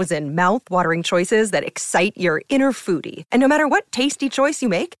 30,000 mouth-watering choices that excite your inner foodie. And no matter what tasty choice you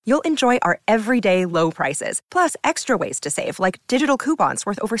make, you'll enjoy our everyday low prices, plus extra ways to save, like digital coupons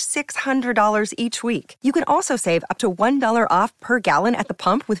worth over $600 each week. You can also save up to $1 off per gallon at the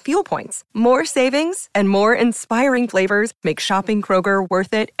pump with fuel points. More savings and more inspiring flavors make shopping Kroger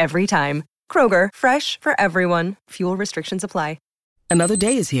worth it every time. Kroger, fresh for everyone. Fuel restrictions apply. Another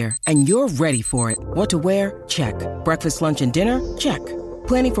day is here, and you're ready for it. What to wear? Check. Breakfast, lunch, and dinner? Check.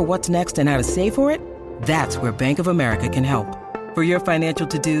 Planning for what's next and how to save for it? That's where Bank of America can help. For your financial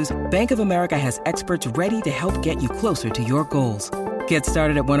to-dos, Bank of America has experts ready to help get you closer to your goals. Get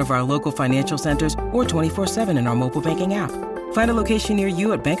started at one of our local financial centers or 24/7 in our mobile banking app. Find a location near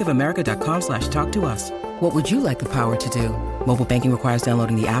you at bankofamerica.com/talktous. What would you like the power to do? Mobile banking requires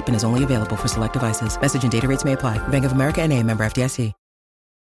downloading the app and is only available for select devices. Message and data rates may apply. Bank of America NA, member FDIC.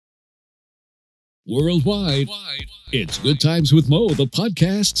 Worldwide, it's Good Times with Mo, the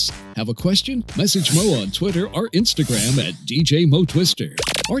podcasts. Have a question? Message Mo on Twitter or Instagram at DJ Mo Twister.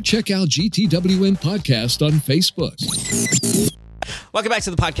 Or check out GTWN Podcast on Facebook. Welcome back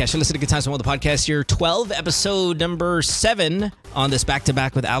to the podcast. You're listening to Good Times with Mo, the podcast. Your 12 episode number 7 on this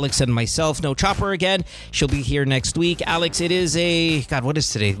back-to-back with Alex and myself. No Chopper again. She'll be here next week. Alex, it is what is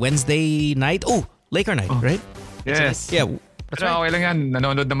today? Wednesday night? Oh, Laker night, right? Yes. Yeah. Pero okay lang yan.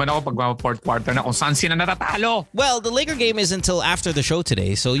 Nanonood naman ako pag fourth quarter na kung saan sila natatalo. Well, the Laker game is until after the show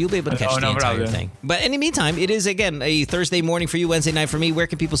today, so you'll be able to catch the entire thing. But in the meantime, it is, again, a Thursday morning for you, Wednesday night for me. Where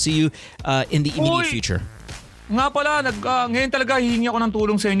can people see you in the immediate future? Nga pala, ngayon talaga hihingi ako ng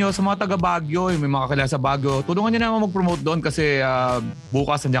tulong sa inyo sa mga taga Baguio, may mga kakilala sa Baguio. Tulungan niyo naman mag-promote doon kasi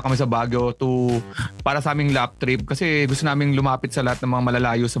bukas nandiyan kami sa Baguio para sa aming lap trip kasi gusto naming lumapit sa lahat ng mga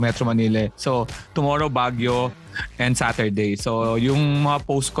malalayo sa Metro Manila. So, tomorrow Baguio and Saturday. So, yung mga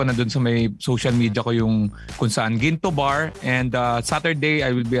post ko na doon sa may social media ko yung kung saan Ginto Bar and Saturday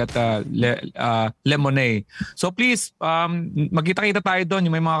I will be at Lemonade. So, please, magkita-kita tayo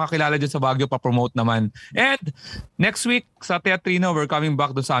doon. Yung may mga kakilala dyan sa Baguio pa-promote naman. And next week sa Teatrino, we're coming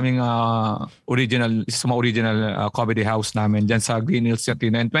back doon sa aming original comedy house namin dyan sa Green Hills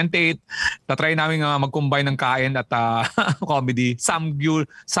Teatrino. And 28, tatry namin mag-combine ng kain at comedy.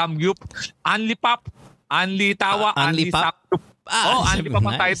 Samgyup, Anli Pop, Anli Tawa, Anli Samgyup. Anli Pop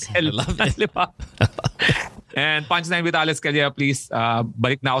ang title. I love it. Anli Pop. And Punchline with Alex Calleja, please.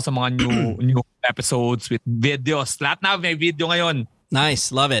 Balik na ako sa mga new episodes with videos. Lahat na may video ngayon.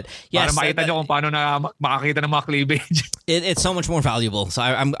 Nice, love it. Yes, para makita nyo kung paano na makakita ng mga cleavage. It's so much more valuable. So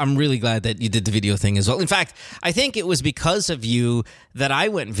I'm really glad that you did the video thing as well. In fact, I think it was because of you that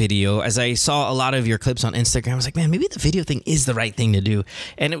I went video. As I saw a lot of your clips on Instagram, I was like, man, maybe the video thing is the right thing to do.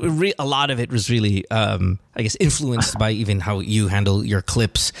 And a lot of it was really, I guess, influenced by even how you handle your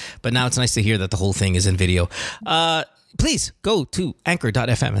clips. But now it's nice to hear that the whole thing is in video. Please go to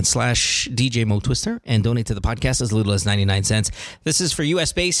anchor.fm and /DJ Mo Twister and donate to the podcast as little as 99 cents. This is for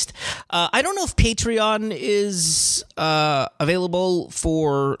US based. I don't know if Patreon is available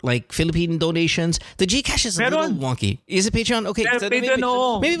for like Philippine donations. The Gcash is a little wonky. Is it Patreon? Okay. So maybe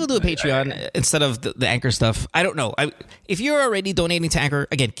we'll do a Patreon instead of the Anchor stuff. I don't know. If you're already donating to Anchor,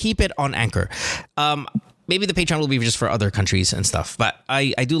 again, keep it on Anchor. Maybe the Patreon will be just for other countries and stuff. But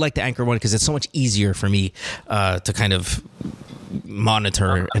I do like the Anchor one because it's so much easier for me to kind of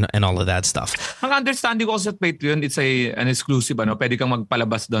monitor and all of that stuff. Ang understanding ko sa Patreon, it's an exclusive, pwede kang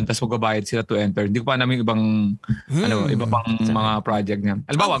magpalabas doon tapos magbabayad sila to enter. Hindi ko pa namin iba pang mga project niyan.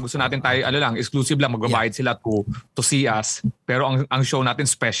 Halimbawa, gusto natin tayo, exclusive lang, magbabayad sila to see us. Pero ang show natin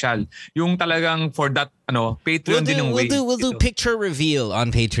special. Yung talagang for that, Patreon din yung way. We'll do picture reveal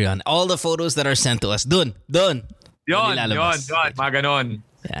on Patreon. All the photos that are sent to us. Dun. Yon. Mga ganon.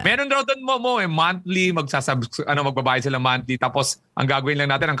 Yeah. Meron daw doon mo monthly magbabayad sila monthly tapos ang gagawin lang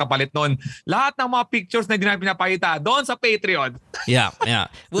natin ang kapalit noon lahat ng mga pictures na hindi namin pinapakita doon sa Patreon. Yeah.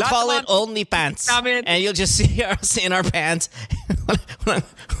 We'll call it Only Pants. And you'll just see us in our pants. Walang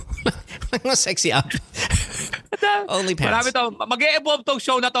sexy outfit. Only Pants. Marami to. Mag-e-evolve tong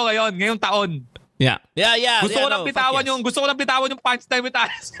show na to ngayong taon. Yeah. Gusto ko lang bitawan yung punchline with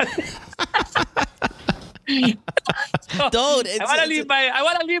us. Don't. I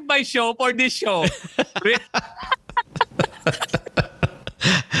wanna leave my show for this show.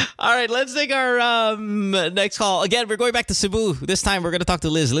 All right, let's take our next call. Again, we're going back to Cebu. This time, we're going to talk to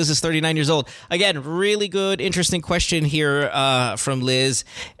Liz. Liz is 39 years old. Again, really good, interesting question here from Liz,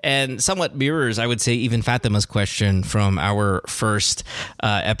 and somewhat mirrors, I would say, even Fatima's question from our first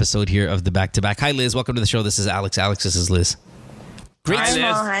episode here of the Back to Back. Hi, Liz. Welcome to the show. This is Alex. Alex, this is Liz. Great. Hi,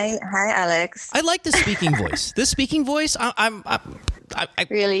 Liz. Hi, Alex. I like the speaking voice. This speaking voice,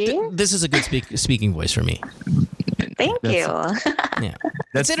 really? This is a good speaking voice for me. Thank you. Yeah.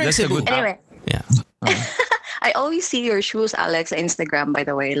 That's a good. Anyway. Yeah. I always see your shoes, Alex, on Instagram, by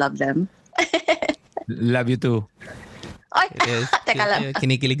the way. Love them. Love you too. Ay, teka lang.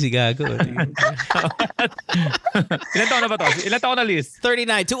 Kinikilig si Gago. Ilan taon na ba to? Ilan taon na, Liz?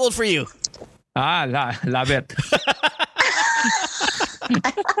 39. Too old for you. Love it.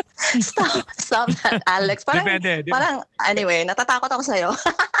 Stop that, Alex. Depende. Anyway, natatakot ako sa'yo.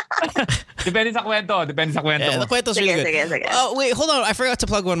 Depende sa kwento. Yeah, the kwento's really good. Sige. Oh, wait, hold on. I forgot to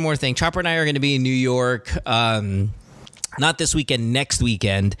plug one more thing. Chopper and I are going to be in New York. Not this weekend, next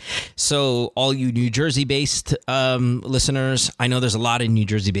weekend. So all you New Jersey-based listeners, I know there's a lot of New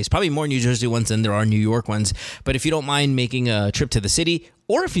Jersey-based, probably more New Jersey ones than there are New York ones. But if you don't mind making a trip to the city,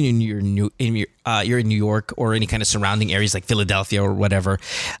 or if you're in New York or any kind of surrounding areas like Philadelphia or whatever,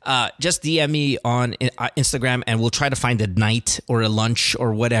 just DM me on Instagram and we'll try to find a night or a lunch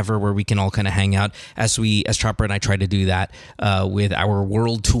or whatever where we can all kind of hang out as Chopper and I try to do that with our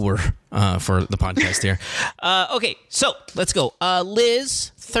world tour for the podcast here. Okay, so let's go.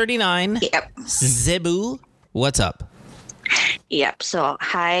 Liz, 39. Yep. Cebu, what's up? Yep. So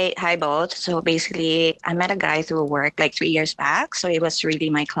hi both. So basically, I met a guy through work like 3 years back. So he was really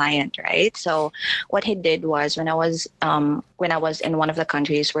my client, right? So what he did was when I was in one of the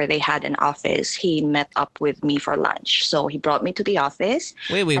countries where they had an office, he met up with me for lunch. So he brought me to the office.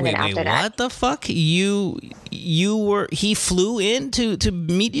 Wait. What the fuck? He flew in to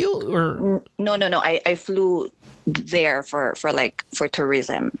meet you, or no. I flew there for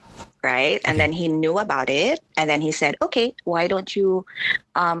tourism. Right. And then he knew about it. And then he said, okay, why don't you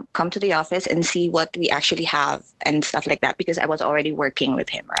come to the office and see what we actually have and stuff like that? Because I was already working with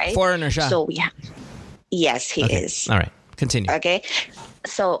him. Right. Foreigner siya. So yes, he is. All right. Continue. Okay.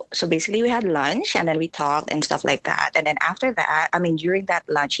 So basically we had lunch and then we talked and stuff like that. And then after that, during that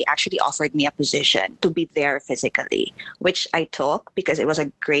lunch, he actually offered me a position to be there physically, which I took because it was a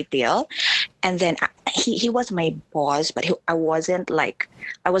great deal. And then he was my boss, but I was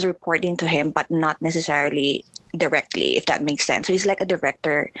reporting to him, but not necessarily directly, if that makes sense. So he's like a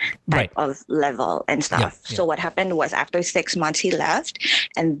director type of level and stuff. Yeah. So what happened was after 6 months, he left,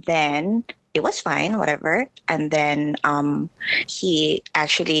 and then it was fine, whatever. And then he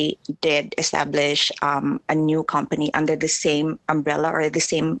actually did establish a new company under the same umbrella or the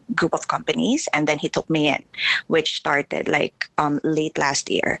same group of companies. And then he took me in, which started late last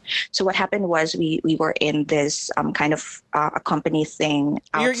year. So what happened was we were in this kind of a company thing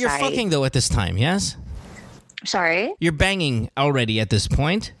outside. You're fucking though at this time, yes? Sorry? You're banging already at this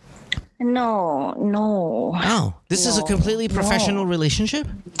point? No. Oh, this is a completely professional relationship?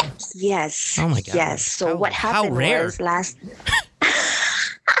 Yes. Oh my God. Yes. So what happened was last...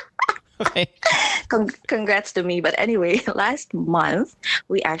 Okay. Congrats to me. But anyway, last month,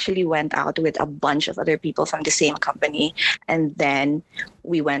 we actually went out with a bunch of other people from the same company. And then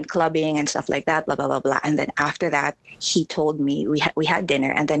we went clubbing and stuff like that, blah, blah, blah, blah. And then after that, he told me, we had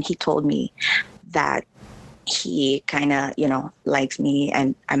dinner. And then he told me that he kind of, likes me.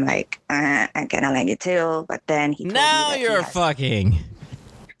 And I'm like, I kind of like you too. But then he told me that you're fucking...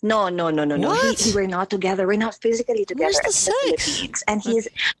 No. What? We're not together. We're not physically together. Where's the sex? Philippines. And he's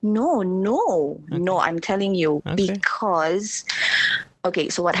no. I'm telling you because. Okay,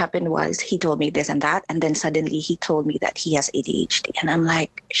 so what happened was he told me this and that, and then suddenly he told me that he has ADHD, and I'm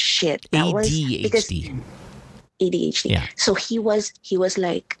like, shit. That was because ADHD. Yeah. So he was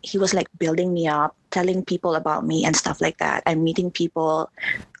like building me up, telling people about me and stuff like that. I'm meeting people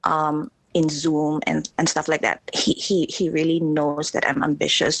in Zoom and stuff like that. He really knows that I'm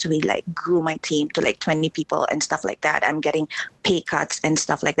ambitious. So he grew my team to 20 people and stuff like that. I'm getting pay cuts and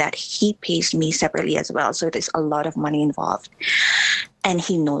stuff like that. He pays me separately as well. So there's a lot of money involved. And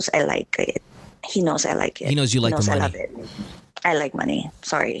he knows I like it. He knows I like it. He knows you like the money. I love it. I like money.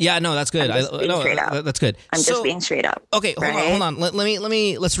 Sorry. Yeah, no, that's good. That's good. I'm just being straight up. Okay, hold on.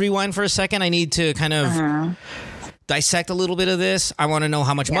 Let's rewind for a second. I need to kind of dissect a little bit of this. I want to know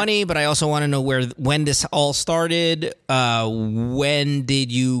how much money, but I also want to know when this all started. When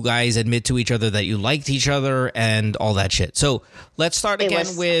did you guys admit to each other that you liked each other and all that shit? So let's start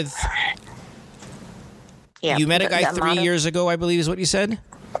again with. Yeah, you met a guy 3 years ago, I believe, is what you said.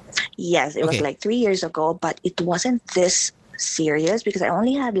 Yes, it was like 3 years ago, but it wasn't this serious because I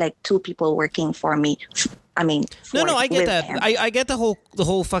only had like 2 people working for me. I mean, I get that. I get the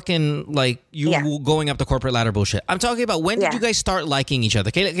whole fucking like you going up the corporate ladder bullshit. I'm talking about when did you guys start liking each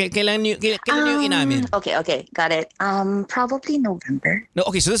other? Kailan niyo inamin? Okay, got it. Probably November. No,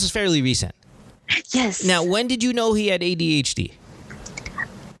 okay, so this is fairly recent. Yes. Now, when did you know he had ADHD?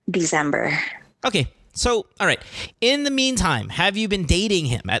 December. Okay, so all right. In the meantime, have you been dating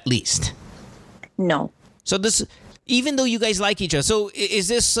him at least? No. So this. Even though you guys like each other, so is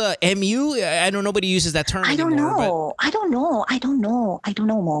this MU? I know nobody uses that term anymore. I don't know,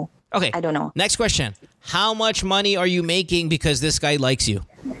 Mo. Okay. I don't know. Next question. How much money are you making because this guy likes you?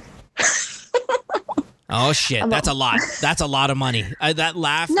 Oh, shit. That's a lot. That's a lot of money. That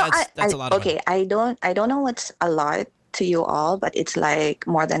laugh, that's a lot of money. Okay, I don't know what's a lot to you all, but it's like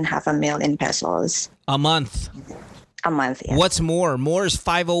more than $500,000 pesos. A month. A month, yeah. What's more? More is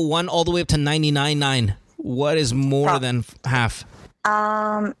 501 all the way up to 999. What is more than half?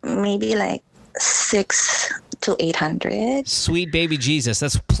 Maybe like 600 to 800. Sweet baby Jesus,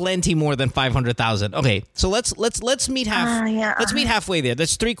 that's plenty more than 500,000. Okay, so let's meet half. Let's meet halfway there.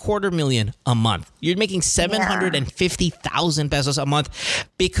 That's $750,000 a month. You're making 750,000 pesos a month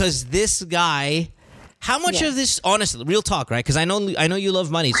because this guy. How much of this? Honestly, real talk, right? Because I know you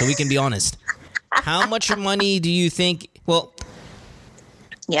love money, so we can be honest. How much money do you think? Well,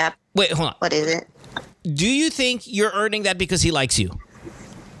 yeah. Wait, hold on. What is it? Do you think you're earning that because he likes you?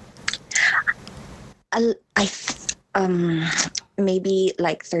 Maybe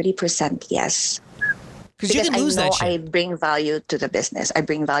like 30%, yes. Because you can lose that shit. I bring value to the business.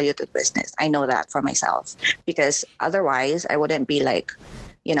 I know that for myself. Because otherwise, I wouldn't be like,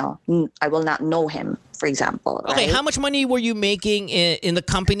 I will not know him, for example. Okay, right? how much money were you making in the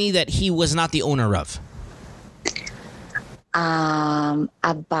company that he was not the owner of?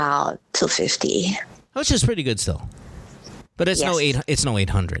 About 250. Which is pretty good still. But it's no 800. It's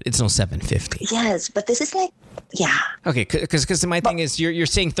no 750. Yes, but this is like, yeah. Okay, because my thing is you're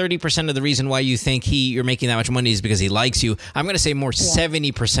saying 30% of the reason why you think you're making that much money is because he likes you. I'm going to say more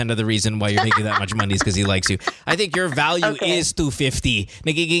 70% of the reason why you're making that much money is because he likes you. I think your value is 250.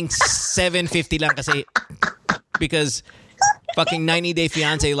 Nagiging 750 lang kasi because fucking 90-day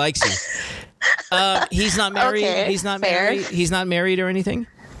fiancé likes you. He's not married. Okay, he's not fair. married. He's not married or anything?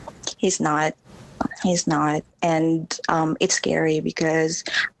 He's not. And it's scary because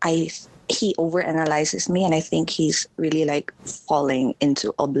he overanalyzes me, and I think he's really like falling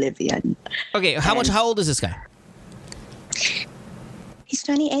into oblivion. Okay, how old is this guy? He's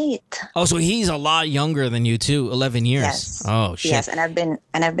 28. Oh, so he's a lot younger than you too. 11 years. Yes. Oh shit. Yes, and I've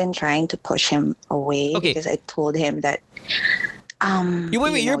been trying to push him away because I told him that.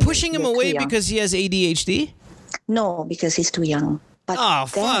 You're pushing him away because he has ADHD? No, because he's too young. But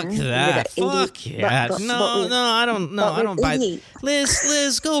fuck that. Fuck that. No, I don't buy it.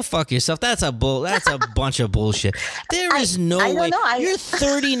 Liz, go fuck yourself. That's a bunch of bullshit. There is no way. You're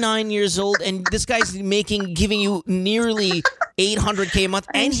 39 years old and this guy's giving you nearly 800K a month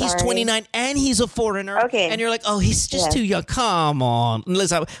and he's 29 and he's a foreigner. Okay. And you're like, oh, he's just too young. Come on.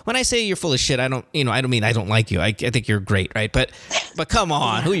 Liz, when I say you're full of shit, I don't mean I don't like you. I think you're great, right? But come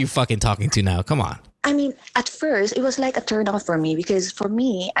on. Who are you fucking talking to now? Come on. I mean, at first, it was like a turn off for me because for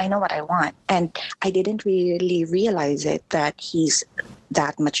me, I know what I want. And I didn't really realize it that he's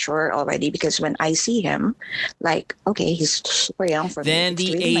that mature already because when I see him, like, okay, he's super young for me. Then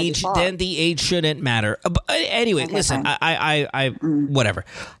the age shouldn't matter. Anyway, okay, listen, I whatever.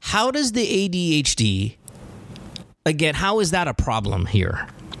 How does the ADHD, again, how is that a problem here?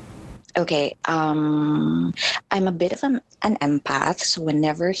 Okay, I'm a bit of an empath, so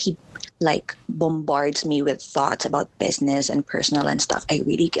whenever he like bombards me with thoughts about business and personal and stuff, I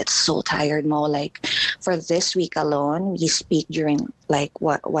really get so tired, Mo. Like for this week alone, we speak during like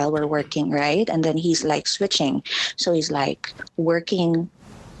while we're working, right? And then he's like switching, so he's like working,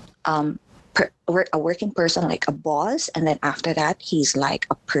 a working person, like a boss, and then after that, he's like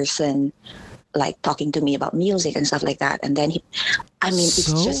a person. Like talking to me about music and stuff like that. And then I mean,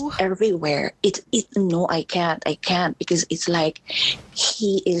 it's just everywhere. No, I can't because it's like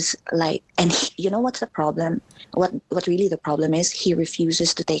he is like, and you know what's the problem? What really the problem is? He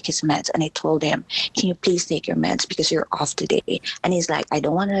refuses to take his meds, and I told him, "Can you please take your meds because you're off today?" And he's like, "I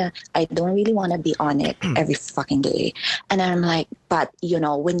don't really want to be on it every fucking day." And I'm like, "But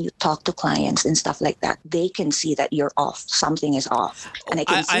when you talk to clients and stuff like that, they can see that you're off. Something is off, and I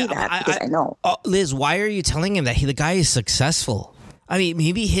can see that because I know." Liz, why are you telling him that the guy is successful? I mean,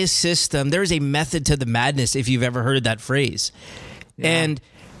 maybe his system. There's a method to the madness, if you've ever heard that phrase, and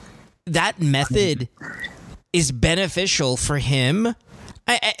that method is beneficial for him.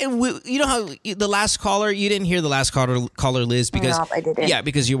 You know how the last caller, you didn't hear the last caller, Liz, because no, I didn't. Yeah,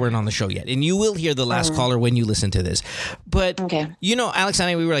 because you weren't on the show yet, and you will hear the last caller when you listen to this. But Alex and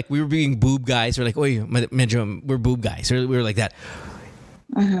I, we were being boob guys. We're like, "Oh, medyo, we're boob guys." We were like that.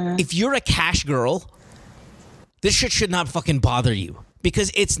 If you're a cash girl, this shit should not fucking bother you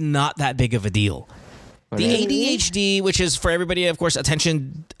because it's not that big of a deal. The ADHD, which is for everybody, of course,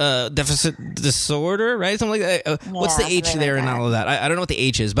 attention deficit disorder, right? Something like that. What's the H there and all of that? I don't know what the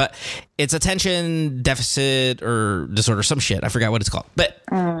H is, but it's attention deficit or disorder, some shit. I forgot what it's called, but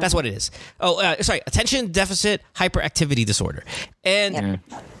that's what it is. Attention deficit hyperactivity disorder. And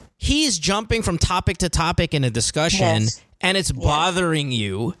he's jumping from topic to topic in a discussion, and it's bothering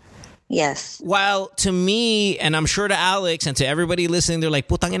you. Yes. While to me, and I'm sure to Alex and to everybody listening, they're like,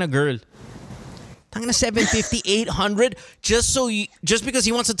 putang ina girl. I'm gonna 750, 800 just because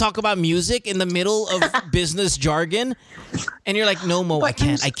he wants to talk about music in the middle of business jargon, and you're like, no, Mo, I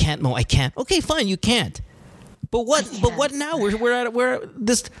can't, Mo, I can't. Okay, fine, you can't. But what? But what now? We're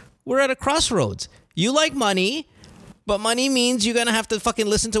at a crossroads. You like money, but money means you're gonna have to fucking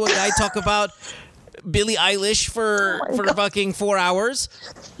listen to a guy talk about Billie Eilish for fucking 4 hours,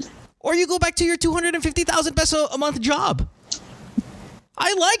 or you go back to your 250,000 peso a month job.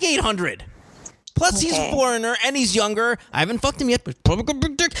 I like 800. Plus, he's a foreigner and he's younger. I haven't fucked him yet, but probably got a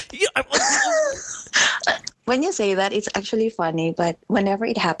big dick. When you say that, it's actually funny. But whenever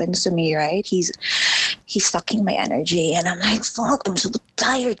it happens to me, right, he's sucking my energy, and I'm like, fuck, I'm so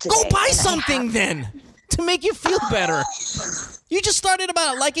tired today. Go buy something then to make you feel better. You just started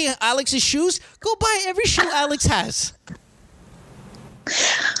about liking Alex's shoes. Go buy every shoe Alex has.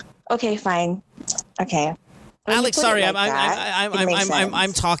 Okay, fine. Okay. Alex, sorry,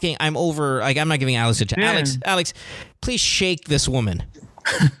 I'm talking. I'm over. Like, I'm not giving Alex a chance. Alex, please shake this woman.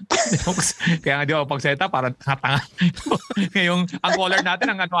 Kaya nga di ako pagseta, parang tanga. Ngayong ang caller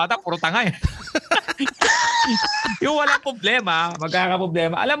natin, ang ata, puro tanga eh. Yung walang problema,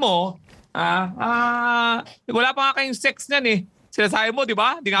 magkakaproblema. Alam mo, wala pa nga kayong sex niyan eh. Sinasabi mo, di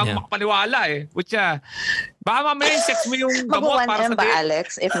ba? Di nga ako makapaniwala eh. Kutya, baka mamaya yung sex mo yung gamot para sa ba,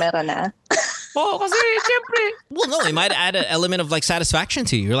 Alex, if meron na? Kasi syempre. Well, no, it might add an element of like satisfaction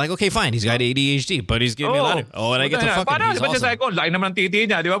to you. You're like, okay, fine, he's got ADHD, but he's giving me a lot of, and I get to fuck him. He's awesome. Parang, ko, laki naman ng titi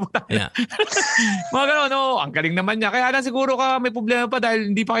niya, di ba? Yeah. Mga gano'n, ang galing naman niya. Kaya lang siguro ka may problema pa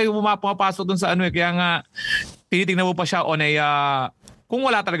dahil hindi pa kayo pumapasok dun sa Kaya nga, tinitignan mo pa siya on a, kung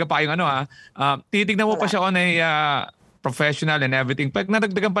wala talaga pa yung tinitignan mo pa siya on a, professional and everything. Pag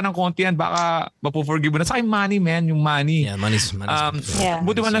nadagdagan pa ng konti yan, baka mapuforgive mo na. Sa akin, money, man. Yung money. Yeah, money's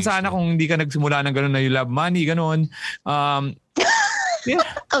buti man lang sana kung hindi ka nagsimula ng gano'n na you love money, gano'n.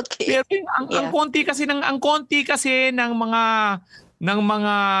 Okay. Pero ang konti kasi ng mga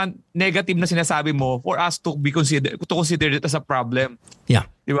negative na sinasabi mo for us to consider it as a problem. Yeah.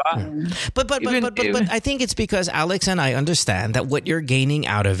 Diba? But I think it's because Alex and I understand that what you're gaining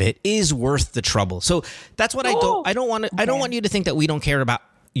out of it is worth the trouble. So that's what I don't want you to think that we don't care about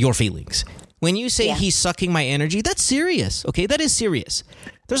your feelings. When you say he's sucking my energy, that's serious. Okay, that is serious.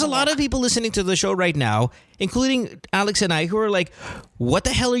 There's a lot of people listening to the show right now, including Alex and I, who are like, what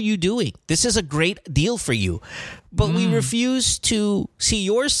the hell are you doing? This is a great deal for you. But we refuse to see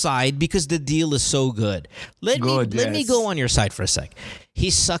your side because the deal is so good. Let me go on your side for a sec.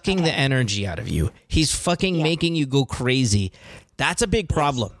 He's sucking the energy out of you. He's fucking making you go crazy. That's a big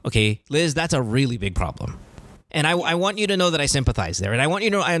problem. Okay, Liz, that's a really big problem. And I want you to know that I sympathize there. And I want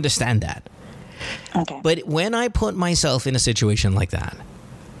you to know I understand that. Okay. But when I put myself in a situation like that,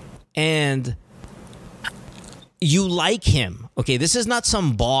 and you like him, okay, this is not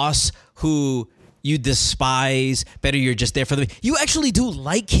some boss who you despise, but you're just there for the... You actually do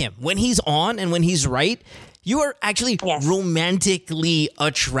like him. When he's on and when he's right, you are actually romantically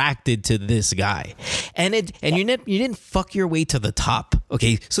attracted to this guy. And you didn't fuck your way to the top,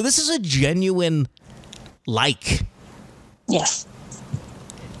 okay? So this is a genuine like. Yes.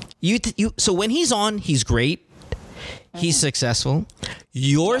 So when he's on, he's great. He's successful.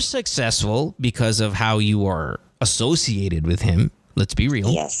 You're successful because of how you are associated with him. Let's be real.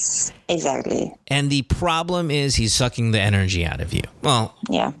 Yes, exactly. And the problem is he's sucking the energy out of you. Well,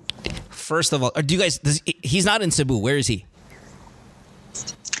 yeah. First of all, do you guys? He's not in Cebu. Where is he?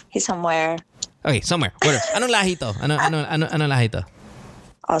 He's somewhere. Okay, somewhere. Where? Anong lahi to? Anong lahi to?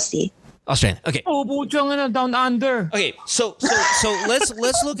 Aussie. Australian. Okay. Oh, budyang down under. Okay, so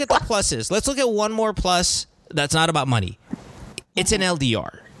let's look at the pluses. Let's look at one more plus that's not about money. It's an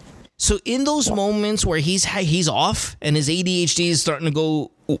LDR. So in those moments where he's off and his ADHD is starting to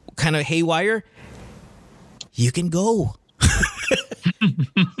go kind of haywire, you can go.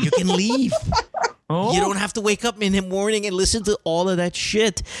 You can leave. Oh. You don't have to wake up in the morning and listen to all of that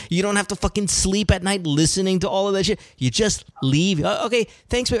shit. You don't have to fucking sleep at night listening to all of that shit. You just leave. Okay,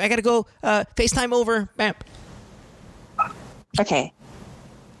 thanks, babe. I gotta go. FaceTime over. Bam. Okay.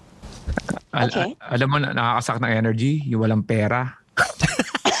 Okay. Alam mo, nakakasak ng energy, yung walang pera.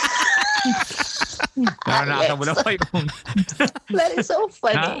 That is so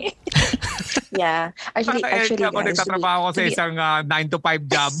funny. Yeah. Actually, ako nagtatrabaho ko sa isang 9-to-5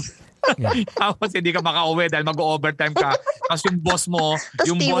 job. Tapos hindi ka makauwi dahil mag-overtime ka. Tapos yung boss mo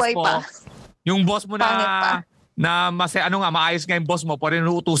na maayos nga yung boss mo, pero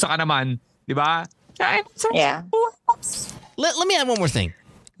inuutusan ka naman, di ba? Yeah. Let me add one more thing.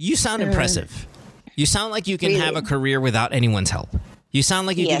 You sound impressive. You sound like you can have a career without anyone's help. You sound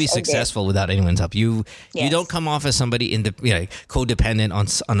like you can be successful without anyone's help. You don't come off as somebody codependent on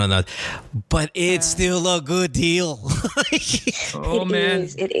another, but it's still a good deal.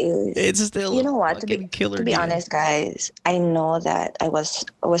 Man, it is. It's still to be honest, guys, I know that I was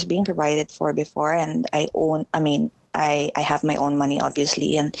being provided for before, and I have my own money,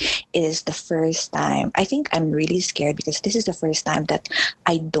 obviously, and it is the first time. I think I'm really scared because this is the first time that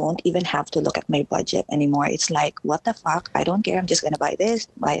I don't even have to look at my budget anymore. It's like, what the fuck? I don't care. I'm just going to buy this,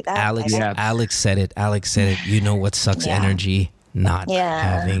 buy that. Alex said it. You know what sucks energy? Not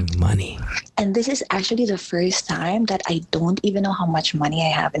having money. And this is actually the first time that I don't even know how much money I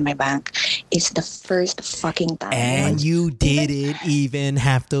have in my bank. It's the first fucking time. And you didn't even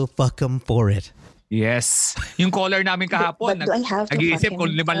have to fuck them for it. Yes. Yung caller namin kahapon, nag-iisip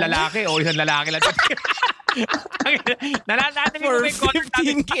kung 5 lalaki o isang lalaki lang. Nananatin mo yung caller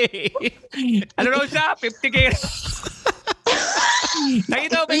namin. 15K. Ano raw siya? 50K.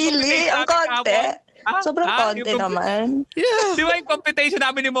 Nakita mo ba yung really? Ang konti. Sobrang konti naman. Yeah. Di ba yung computation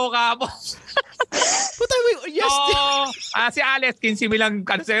namin ni Mo kahapon? Si Alex, 15 lang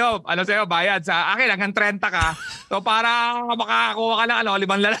ano sa'yo, bayad. Sa akin, hanggang 30 ka. So para makakuha ka ng 5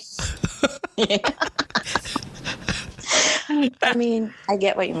 lalaki. I mean, I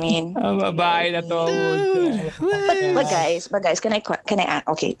get what you mean. Babae na to. But guys, can I add?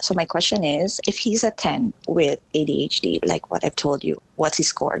 Okay, so my question is, if he's a 10 with ADHD, like what I've told you, what's his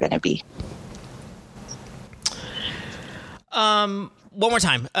score gonna be? One more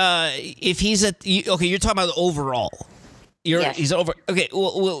time. If he's you're talking about overall. He's over. Okay,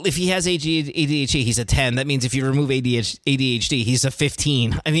 well, if he has ADHD, he's a 10. That means if you remove ADHD, he's a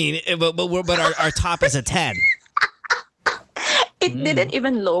 15. I mean, but our top is a 10. It didn't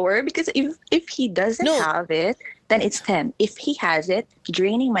even lower because if he doesn't have it, then it's 10. If he has it,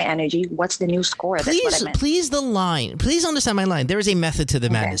 draining my energy, what's the new score? That's what I meant. Please understand my line. There is a method to the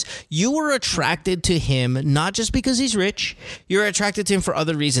madness. You were attracted to him not just because he's rich. You're attracted to him for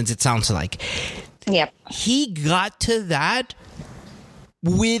other reasons, it sounds like. Yep. He got to that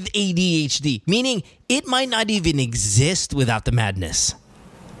with ADHD, meaning it might not even exist without the madness.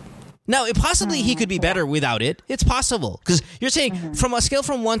 Now, possibly he could be better without it. It's possible. Because you're saying from a scale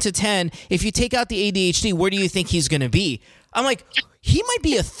from 1 to 10, if you take out the ADHD, where do you think he's going to be? I'm like, he might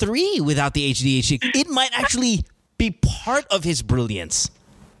be a 3 without the ADHD. It might actually be part of his brilliance.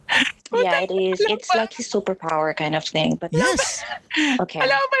 Yeah, it is. It's like his superpower kind of thing. But yes. Okay.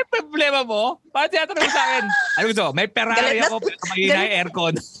 Alam mo, may problema mo? Bakit tinatanong sa akin? Ano gusto? May Ferrari ako pero mahina yung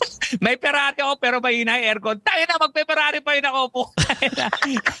aircon. May Ferrari ako pero mahina yung aircon. Tayo na, magpe-Ferrari pa rin ako po.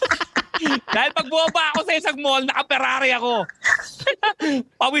 Dahil pag bumaba ako sa isang mall, naka-Ferrari ako.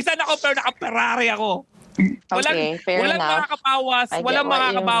 Pawisan ako pero naka-Ferrari ako. Walang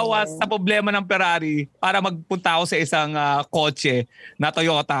makakabawas sa problema ng Ferrari para magpunta ako sa isang kotse na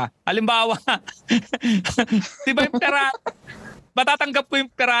Toyota. Halimbawa, di ba yung Ferrari, matatanggap ko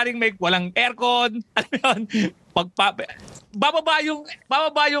yung Ferrari may walang aircon, bababa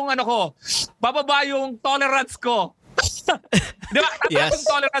yung tolerance ko. Di ba?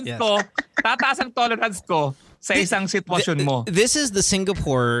 Tataas ang tolerance ko sa isang sitwasyon mo. This is the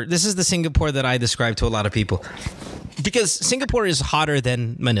Singapore that I describe to a lot of people. Because Singapore is hotter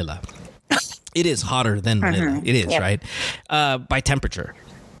than Manila. It is hotter than Manila. It is, right? By temperature.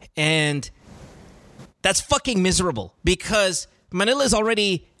 And that's fucking miserable because Manila is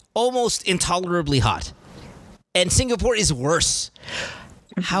already almost intolerably hot. And Singapore is worse.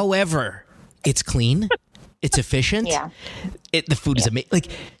 However, it's clean. It's efficient. Yeah. The food is amazing. Like,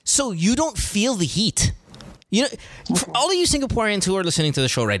 so you don't feel the heat. You know, for all of you Singaporeans who are listening to the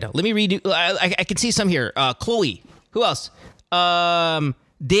show right now, let me read you. I can see some here. Chloe. Who else?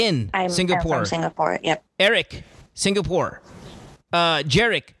 Din, Singapore. I'm from Singapore. Yep. Eric, Singapore.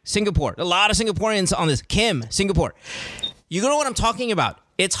 Jarek, Singapore. A lot of Singaporeans on this. Kim, Singapore. You know what I'm talking about.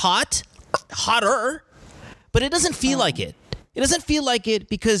 It's hot, hotter, but it doesn't feel like it. It doesn't feel like it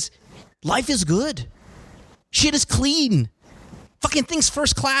because life is good. Shit is clean. Fucking things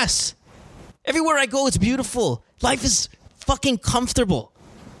first class. Everywhere I go, it's beautiful. Life is fucking comfortable.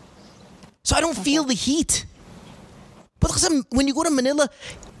 So I don't feel the heat. But when you go to Manila,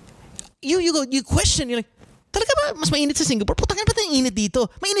 you question, you're like, talaga ba mas mainit sa Singapore? Putang ina, ba't ang init dito?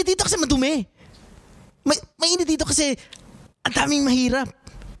 Mainit dito kasi madumi. Mainit dito kasi ang daming mahirap.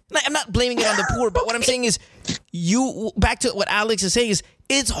 I'm not blaming it on the poor, but what I'm saying is, back to what Alex is saying is,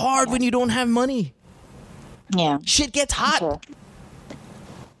 it's hard when you don't have money. Yeah. Shit gets hot.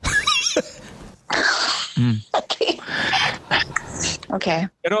 Okay. Okay.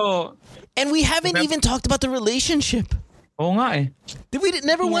 And we haven't even talked about the relationship. Oo nga eh.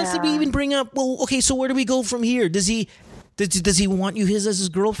 Never once did we even bring up, well, okay, so where do we go from here? Does he want you as his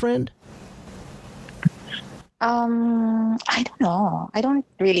girlfriend? I don't know. I don't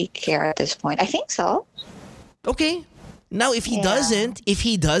really care at this point. I think so. Okay. Now, if he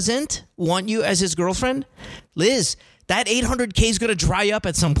doesn't want you as his girlfriend, Liz, that $800K is going to dry up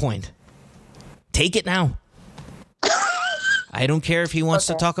at some point. Take it now. I don't care if he wants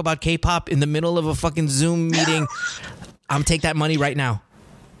to talk about K-pop in the middle of a fucking Zoom meeting. I'm take that money right now.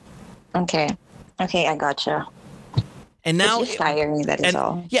 Okay, I gotcha. And now, it's just tiring, that is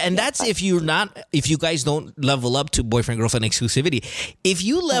all. Yeah, and that's if you guys don't level up to boyfriend-girlfriend exclusivity. If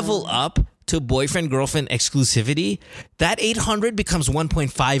you level up to boyfriend-girlfriend exclusivity, that $800 becomes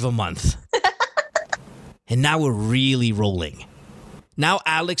 $1.5 a month. And now we're really rolling. Now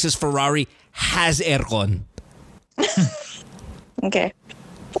Alex's Ferrari has aircon. Okay.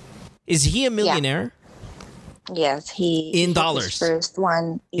 Is he a millionaire? Yes, in dollars. His first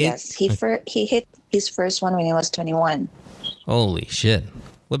one. Yes, he hit his first one when he was 21. Holy shit!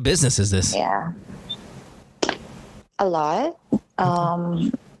 What business is this? Yeah, a lot.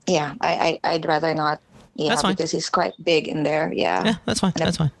 Yeah, I'd rather not. Yeah, that's fine. Because he's quite big in there. Yeah. Yeah, that's fine.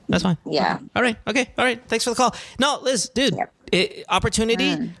 That's fine. Yeah. All right. Okay. All right. Thanks for the call. No, Liz, dude. Yep.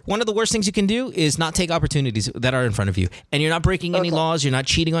 Opportunity, one of the worst things you can do is not take opportunities that are in front of you. And you're not breaking any laws. You're not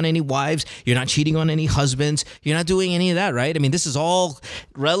cheating on any wives. You're not cheating on any husbands. You're not doing any of that, right? I mean, this is all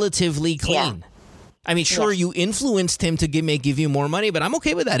relatively clean. Yeah. I mean, sure, you influenced him to give you more money, but I'm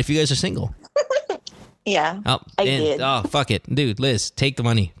okay with that if you guys are single. Yeah, I did. Oh, fuck it. Dude, Liz, take the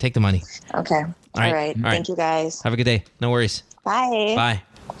money. Take the money. Okay. All right. Thank you, guys. Have a good day. No worries. Bye. Bye.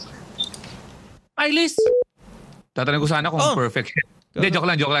 Hi, Liz. Tatanong ko sana kung perfect. Hindi, joke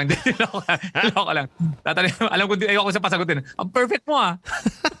lang. Joke lang. Alam ko, ayoko sa pasagutin. Ang perfect mo, ah.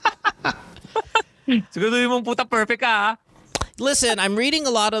 Siguro mong puta perfect ka, ah. Listen, I'm reading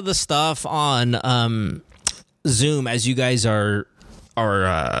a lot of the stuff on Zoom as you guys are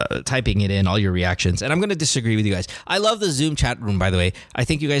typing it in, all your reactions. And I'm going to disagree with you guys. I love the Zoom chat room, by the way. I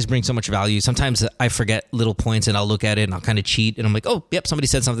think you guys bring so much value. Sometimes I forget little points and I'll look at it and I'll kind of cheat. And I'm like, oh, yep, somebody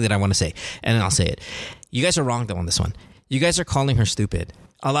said something that I want to say. And then I'll say it. You guys are wrong, though, on this one. You guys are calling her stupid.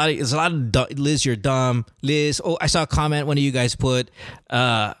 There's a lot of Liz, you're dumb. Liz, I saw a comment one of you guys put,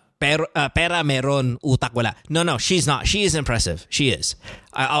 pera meron, utak wala. No, she's not. She is impressive. She is.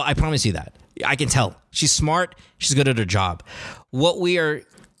 I promise you that. I can tell. She's smart. She's good at her job. What we are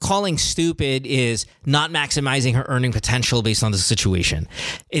calling stupid is not maximizing her earning potential based on the situation.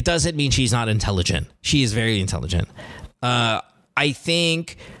 It doesn't mean she's not intelligent. She is very intelligent. I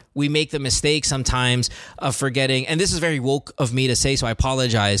think we make the mistake sometimes of forgetting, and this is very woke of me to say, so I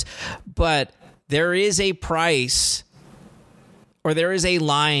apologize, but there is a price or there is a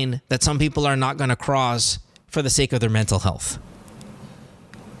line that some people are not going to cross for the sake of their mental health.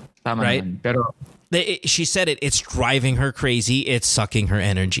 Tama right? Naman. Pero she said it. It's driving her crazy. It's sucking her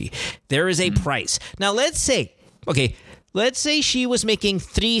energy. There is a price. Now, let's say she was making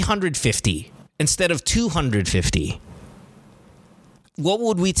 $350 instead of $250. What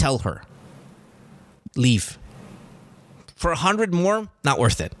would we tell her? Leave. For $100 more, not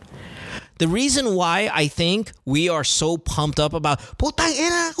worth it. The reason why I think we are so pumped up about putang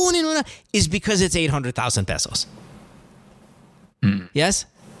ina, kunin mo na, is because it's 800,000 pesos. Yes?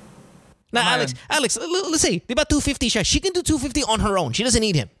 Now, Alex, let's say, di ba 250 siya? She can do 250 on her own. She doesn't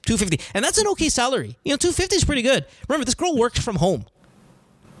need him. 250. And that's an okay salary. 250 is pretty good. Remember, this girl works from home.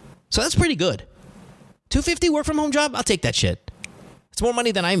 So that's pretty good. 250 work from home job? I'll take that shit. It's more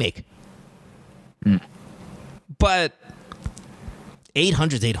money than I make. But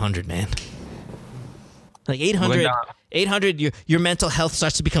 800 is 800, man. Like 800, your mental health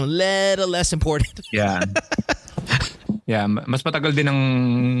starts to become a little less important. Yeah. Yeah, mas matagal din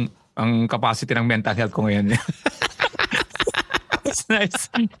ang capacity ng mental health ko ngayon. It's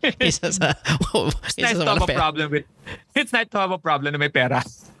nice. It's nice to have a problem with. It's nice to have a problem na may pera.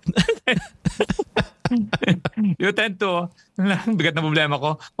 You tend to, bigat na problema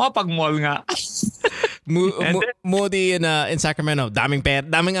ko, mapag-mall nga. Moody in Sacramento,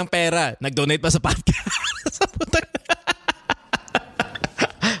 daming ang pera. Nag-donate pa sa podcast.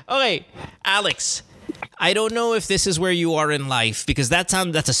 Okay, Alex. I don't know if this is where you are in life, because that's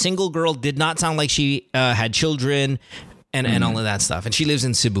a single girl. Did not sound like she had children and all of that stuff. And she lives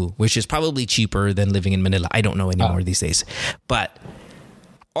in Cebu, which is probably cheaper than living in Manila. I don't know anymore these days. But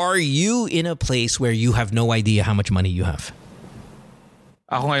are you in a place where you have no idea how much money you have?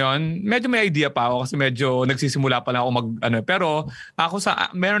 Ako ngayon, medyo may idea pa ako kasi medyo nagsisimula pa lang ako pero ako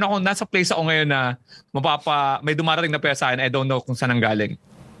meron ako nasa place ako ngayon na may dumarating na pera sa akin. I don't know kung saan ang galing.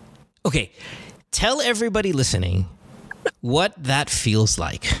 Okay. Tell everybody listening what that feels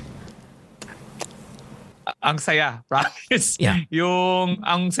like. Ang saya, promise. Yeah.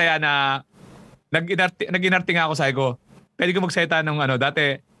 Ang saya na nag-inarte nga ako, sabi ko, pwede ko magsalita ng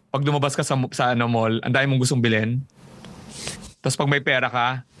dati, pag lumabas ka sa mall, ang dami mong gustong bilhin. Tapos pag may pera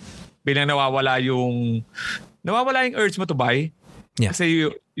ka, bilang nawawala yung urge mo to buy. Yeah. Kasi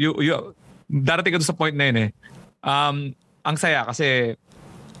you darating ka doon sa point na yun eh. Ang saya kasi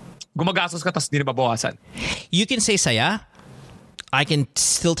gumagastos ka tapos di na babawasan. You can say saya. I can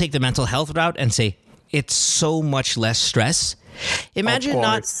still take the mental health route and say it's so much less stress. Imagine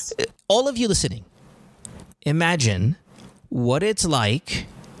all of you listening. Imagine what it's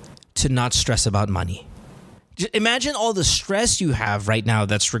like to not stress about money. Imagine all the stress you have right now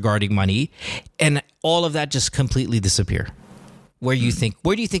that's regarding money, and all of that just completely disappear. Where do you think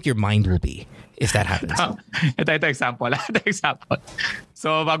your mind will be if that happens? Ito example.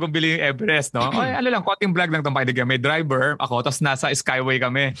 So, bagong bili yung Everest, no? Konting vlog lang itong pakinig. May driver ako, tapos nasa Skyway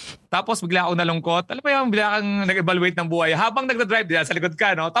kami. Tapos bigla ako nalungkot. Alam mo yung bigla kang nag-evaluate ng buhay. Habang nagda-drive din, sa likod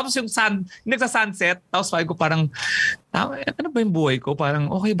ka, no? Tapos yung nagsa-sunset, tapos sabi ko parang, ano ba yung buhay ko? Parang,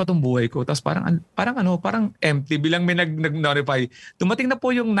 okay ba itong buhay ko? Tapos parang empty. Bilang may nag-notify. Dumating na po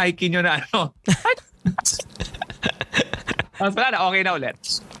yung Nike nyo na Tapos okay na ulit.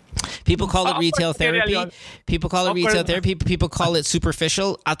 People call it retail therapy. People call it retail therapy. People call it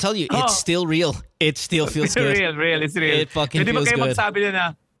superficial. I'll tell you, it's still real. It still feels good. It's real. It fucking feels good. Hindi ba kayo magsabi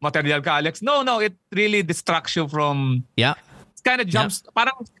na material ka, Alex? No, it really distracts you from... Yeah. It kind of jumps. Yeah.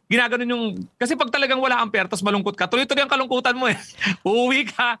 Parang ginaganon yung... Kasi pag talagang wala kang pera, tapos malungkot ka, tuloy-tuloy ang kalungkutan mo eh.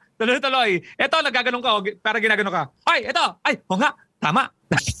 Uuwi ka, tuloy-tuloy. Eto, nagaganon ka, para ginaganon ka. Ay, eto! Ay, nga, tama.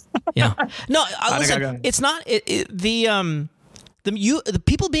 Yeah. No, listen, it's not... The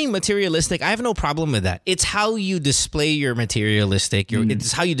people being materialistic, I have no problem with that. It's how you display your materialistic,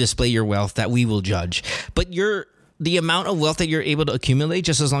 it's how you display your wealth that we will judge. But the amount of wealth that you're able to accumulate,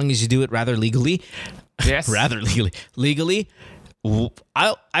 just as long as you do it rather legally, yes, legally,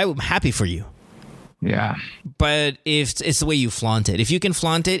 I'm happy for you. Yeah. But if it's the way you flaunt it, if you can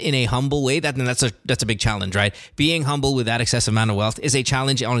flaunt it in a humble way, then that's a big challenge, right? Being humble with that excessive amount of wealth is a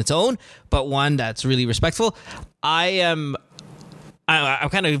challenge on its own, but one that's really respectful. I'm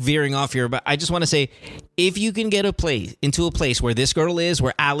kind of veering off here, but I just want to say, if you can get into a place where this girl is,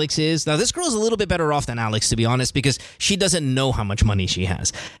 where Alex is, now this girl's a little bit better off than Alex, to be honest, because she doesn't know how much money she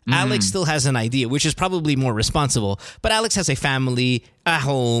has. Alex still has an idea, which is probably more responsible, but Alex has a family, a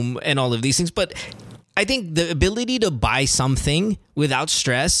home, and all of these things. But I think the ability to buy something without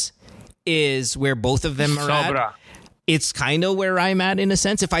stress is where both of them are at. It's kind of where I'm at in a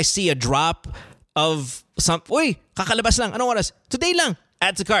sense. If I see a drop of uy, kakalabas lang. Anong oras? Today lang.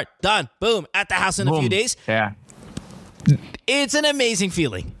 Add to cart. Done. Boom. At the house in a few days. Yeah. It's an amazing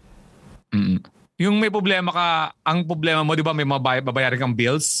feeling. Yung may problema ka, ang problema mo, di ba may babayaran kang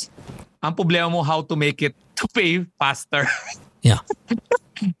bills? Ang problema mo, how to make it to pay faster. Yeah.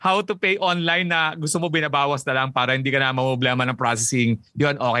 How to pay online na gusto mo binabawas na lang para hindi ka na mamproblema ng processing.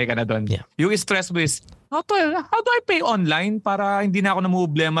 Yun, okay ka na doon. Yeah. Yung stress mo is, how do I pay online para hindi na ako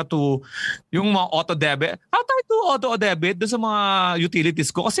namumblema to yung mga auto-debit? How do I do auto-debit doon sa mga utilities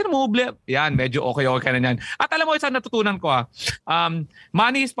ko? Kasi namumblema. Yan, medyo okay ka na yan. At alam mo, isang natutunan ko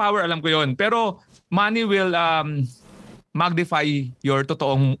money is power, alam ko yun. Pero money will magnify your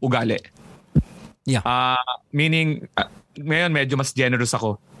totoong ugali. Yeah. Meaning, ngayon medyo mas generous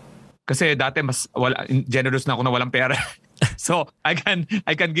ako. Kasi dati generous na ako na walang pera. So, I can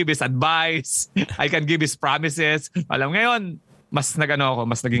give his advice. I can give his promises. Alam ngayon, mas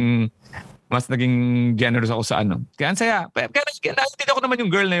naging generous ako sa ano. Kaya ang saya. Kaya naintindihan ko naman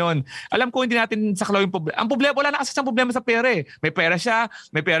yung girl na yon. Alam ko hindi natin saklaw yung problema. Ang problema, wala na kasi siyang problema sa pera eh. May pera siya,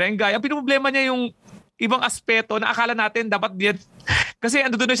 may pera yung guy. Ang pinoproblema niya yung ibang aspeto na akala natin dapat diyan. Kasi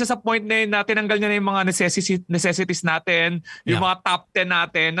andun na siya sa point na tinanggal niya na yung mga necessities natin, yung mga top 10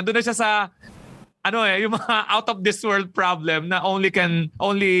 natin. Nandun na siya sa yung mga out of this world problem na only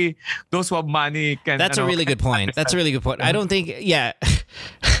those who have money can. That's a really good point. That's a really good point. I don't think,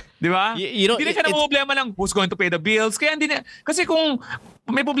 Di ba? You don't, hindi na siya na problema lang who's going to pay the bills. Kaya kasi kung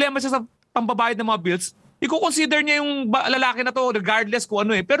may problema siya sa pambabayad ng mga bills, i-consider niya yung lalaki na to regardless kung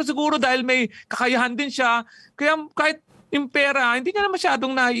ano eh. Pero siguro dahil may kakayahan din siya, kaya kahit yung pera, hindi niya na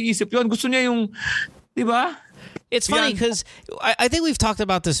masyadong naiisip yun. Gusto niya yung, di ba? It's funny because I think we've talked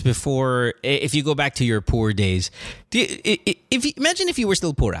about this before. If you go back to your poor days, imagine if you were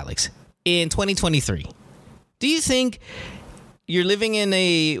still poor, Alex, in 2023. Do you think you lived in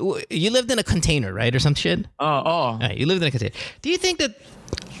a container, right, or some shit? Oh. Right, you lived in a container. Do you think that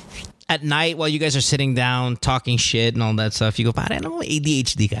at night while you guys are sitting down talking shit and all that stuff, you go, pare, ano mo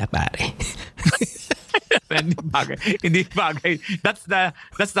ADHD ka, pare? Hindi bagay. That's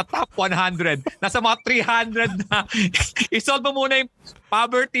the top 100. Nasa mga 300 na. I-solve mo muna yung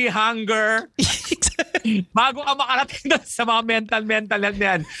poverty, hunger. Bago ka makarating sa mga mental health na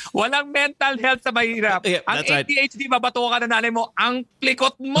yan. Walang mental health sa mahirap. Yeah, ang ADHD, babato ka na nanay mo, ang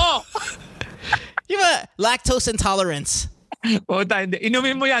plikot mo. You have lactose intolerance. Puta, hindi.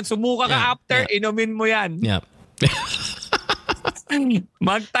 Inumin mo yan. Sumuka ka after, inumin mo yan. Yeah.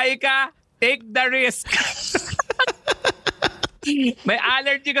 Magtay ka, take the risk. May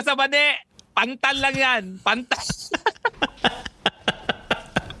allergy ka sa mani. Pantal lang yan. Pantal.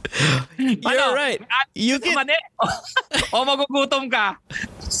 You're right. You can... mani, o magugutom ka.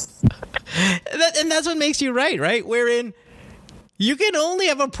 And that's what makes you right? Wherein you can only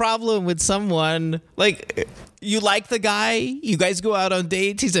have a problem with someone like... You like the guy. You guys go out on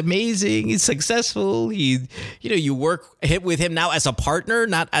dates. He's amazing. He's successful. You work with him now as a partner,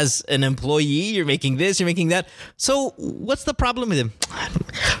 not as an employee. You're making this. You're making that. So what's the problem with him?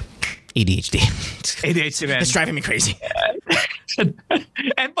 ADHD. ADHD, man. It's driving me crazy.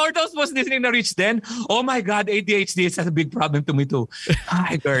 And for those who's listening na Rich then, oh my God, ADHD is a big problem to me too.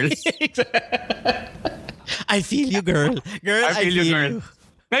 Hi, girl. I feel you, girl. Girl, I feel you, girl.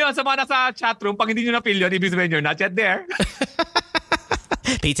 Ngayon, sa mga nasa chatroom, pag hindi nyo na-feel yun, ibig sabihin you're not yet there.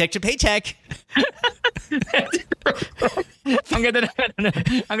 Paycheck to paycheck. Ang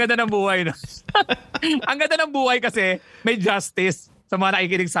ganda ng buhay. No? Ang ganda ng buhay kasi may justice sa mga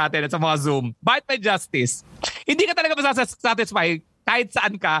nakikinig sa atin at sa mga Zoom. Bakit may justice? Hindi ka talaga masasatisfy kahit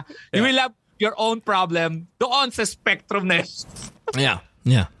saan ka. Yeah. You will have your own problem doon sa spectrum na yun.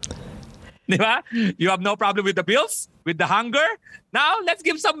 Yeah. Di ba? You have no problem with the bills, with the hunger. Now, let's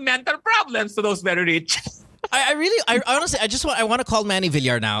give some mental problems to those very rich. I honestly, I want to call Manny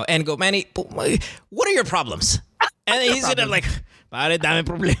Villar now and go, Manny, what are your problems? And he's gonna like, pare, dami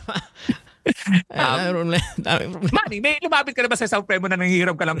problema. Manny, may lumapit ka na ba sa isang friend mo na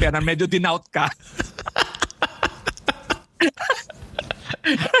nangihiram ka lang pera, medyo dinout ka?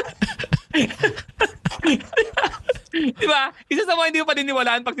 Diba? Isa sa mga hindi mo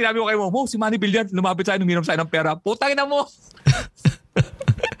paniniwalaan pag sinabi ko kayo mo, si Manny Villar, lumapit sa'yo, nangihiram sa'yo ng pera. Putang ina mo.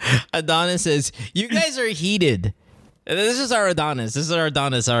 Adonis says, you guys are heated. This is our Adonis. Our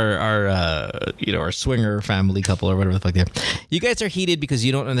swinger family couple or whatever the fuck they are. You guys are heated because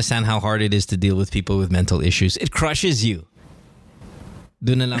you don't understand how hard it is to deal with people with mental issues. It crushes you.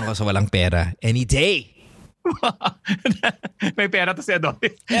 Doon na lang ako sa walang pera. Any day. May pera to si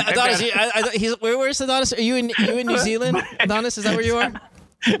Adonis. Yeah, Adonis, where's Adonis? Are you in New Zealand? Adonis, is that where you are?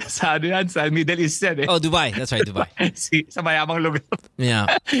 Sa Middle East yan eh. Oh, Dubai. That's right, Dubai. Sa mayamang lugar.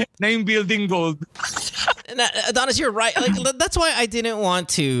 Yeah. Na yung building gold. Adonis, you're right. Like, that's why I didn't want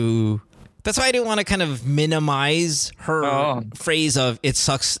to kind of minimize her phrase of it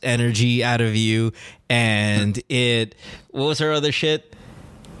sucks energy out of you and what was her other shit?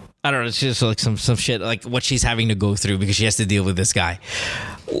 I don't know. It's just like some shit, like what she's having to go through because she has to deal with this guy.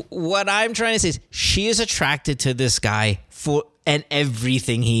 What I'm trying to say is she is attracted to this guy and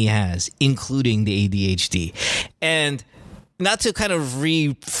everything he has, including the ADHD. And not to kind of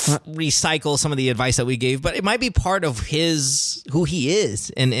recycle some of the advice that we gave, but it might be part of who he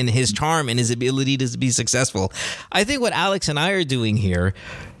is and his charm and his ability to be successful. I think what Alex and I are doing here,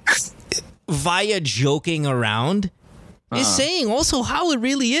 via joking around, is saying also how it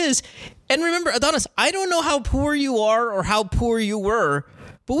really is. And remember, Adonis, I don't know how poor you are or how poor you were,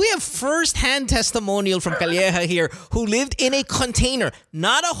 but we have first-hand testimonial from Calleja here who lived in a container,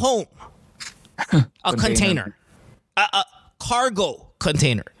 not a home. A container. A cargo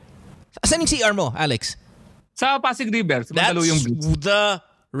container. Saan yung CR mo, Alex? Sa Pasig River. Sa That's Mandaluyong Beach. the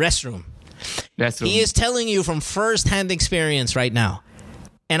restroom. He is telling you from first-hand experience right now.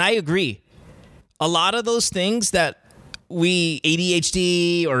 And I agree. A lot of those things that we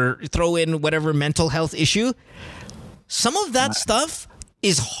ADHD or throw in whatever mental health issue, some of that stuff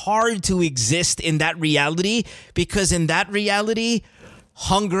is hard to exist in that reality because in that reality,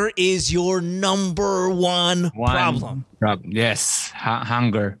 hunger is your number one problem. Yes,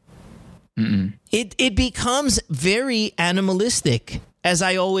 hunger. It becomes very animalistic, as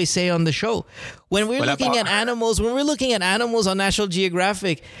I always say on the show. When we're looking at animals on National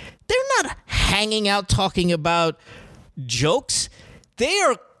Geographic, they're not hanging out talking about jokes. They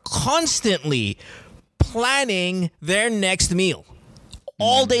are constantly planning their next meal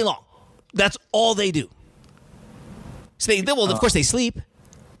all day long. That's all they do. So of course they sleep,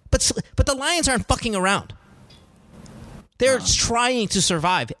 but the lions aren't fucking around. They're trying to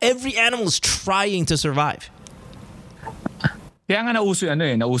survive. Every animal is trying to survive. Kaya nga nauso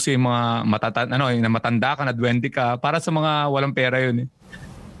yung mga matanda ka, na duwende ka, para sa mga walang pera yun eh.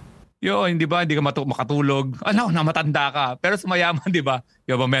 Hindi ba, hindi ka makatulog. Namatanda ka. Pero sa mayaman, di ba,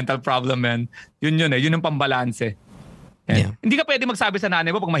 you have a mental problem, man. Yun yun ang pambalanse. Yeah. Hindi ka pwede magsabi sa nanay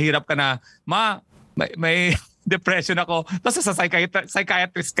mo pag mahirap ka na, may depression ako. Tapos sa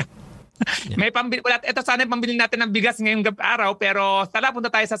psychiatrist ka. Yeah. Ito sana pambili natin ng bigas ngayong araw, pero tala punta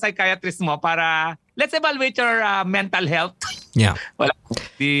tayo sa psychiatrist mo para let's evaluate your mental health. Yeah.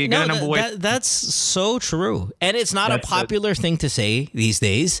 That's so true. And it's not a popular thing to say these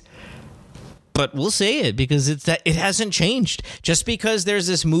days. But we'll say it because it hasn't changed. Just because there's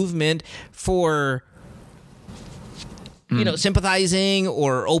this movement for sympathizing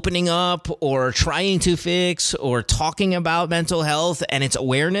or opening up or trying to fix or talking about mental health and its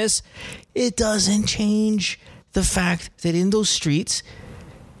awareness, it doesn't change the fact that in those streets,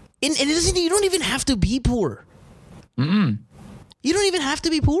 you don't even have to be poor. You don't even have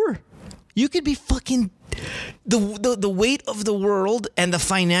to be poor. You could be fucking the weight of the world and the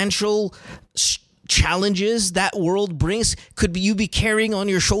financial challenges that world brings could be you be carrying on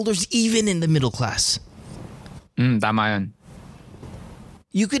your shoulders even in the middle class. Tama yun.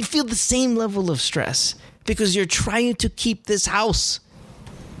 You could feel the same level of stress because you're trying to keep this house.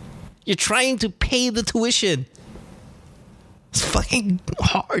 You're trying to pay the tuition. It's fucking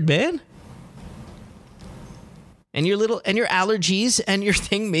hard, man. And your allergies and your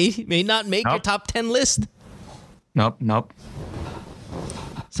thing may not make your top 10 list. Nope.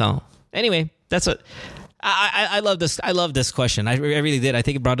 So anyway, that's what I love this. I love this question. I really did. I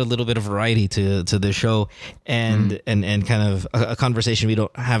think it brought a little bit of variety to the show and kind of a conversation we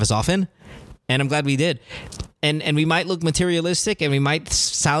don't have as often. And I'm glad we did. And we might look materialistic and we might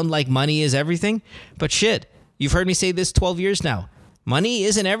sound like money is everything, but shit, you've heard me say this 12 years now. Money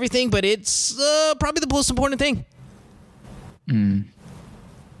isn't everything, but it's probably the most important thing.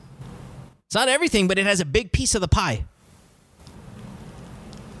 It's not everything, but it has a big piece of the pie.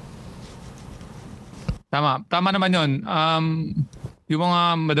 Tama naman yun. Yung mga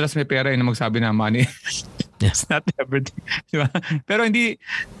madalas may pera yung magsabi na money. It's not everything. Diba? Pero hindi,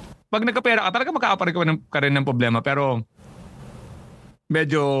 pag nagkapera ka, talaga makakaparin ka rin ng problema. Pero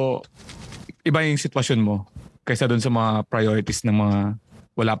medyo iba yung sitwasyon mo kaysa doon sa mga priorities ng mga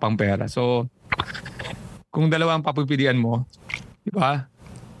wala pang pera. So, kung dalawang papipilian mo, di ba?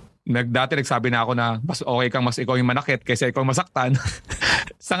 Dati nagsabi na ako na mas okay kang mas ikaw yung manakit kaysa ikaw masaktan.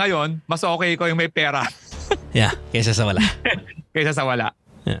 Sa ngayon, mas okay ikaw yung may pera. Yeah, kaysa sa wala. Kaysa sa wala.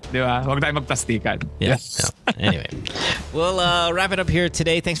 Yeah. Di ba? Huwag tayo magplastikan. Yeah. Anyway, we'll wrap it up here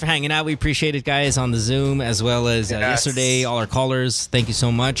today. Thanks for hanging out. We appreciate it, guys, on the Zoom as well as yesterday. All our callers, thank you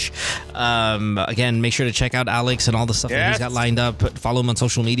so much. Again, make sure to check out Alex and all the stuff that he's got lined up. Follow him on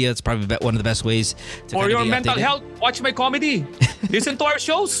social media. It's probably one of the best ways to for your mental health. Watch my comedy. Listen to our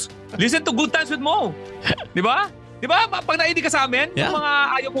shows. Listen to Good Times with Mo. Di ba? Di ba? Pag nainig ka sa amin, yung mga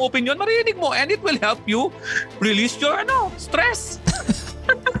ayaw mo opinion, marinig mo and it will help you release your stress.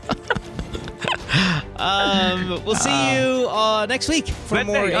 We'll see you next week for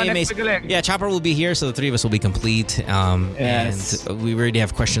more AMAs. Yeah, Chopper will be here, so the three of us will be complete. Yes. And we already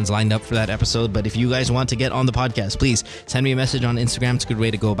have questions lined up for that episode. But if you guys want to get on the podcast, please send me a message on Instagram. It's a good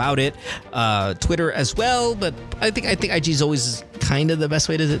way to go about it. Twitter as well, but I think IG is always kind of the best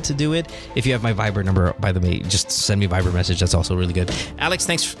way to do it. If you have my Viber number, by the way, just send me a Viber message. That's also really good. Alex,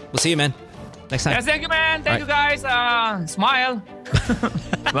 thanks. We'll see you, man. Next time. Yes, thank you, man. Thank you, guys. Smile.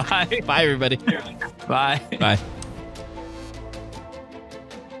 Bye. Bye, everybody. Bye. Bye.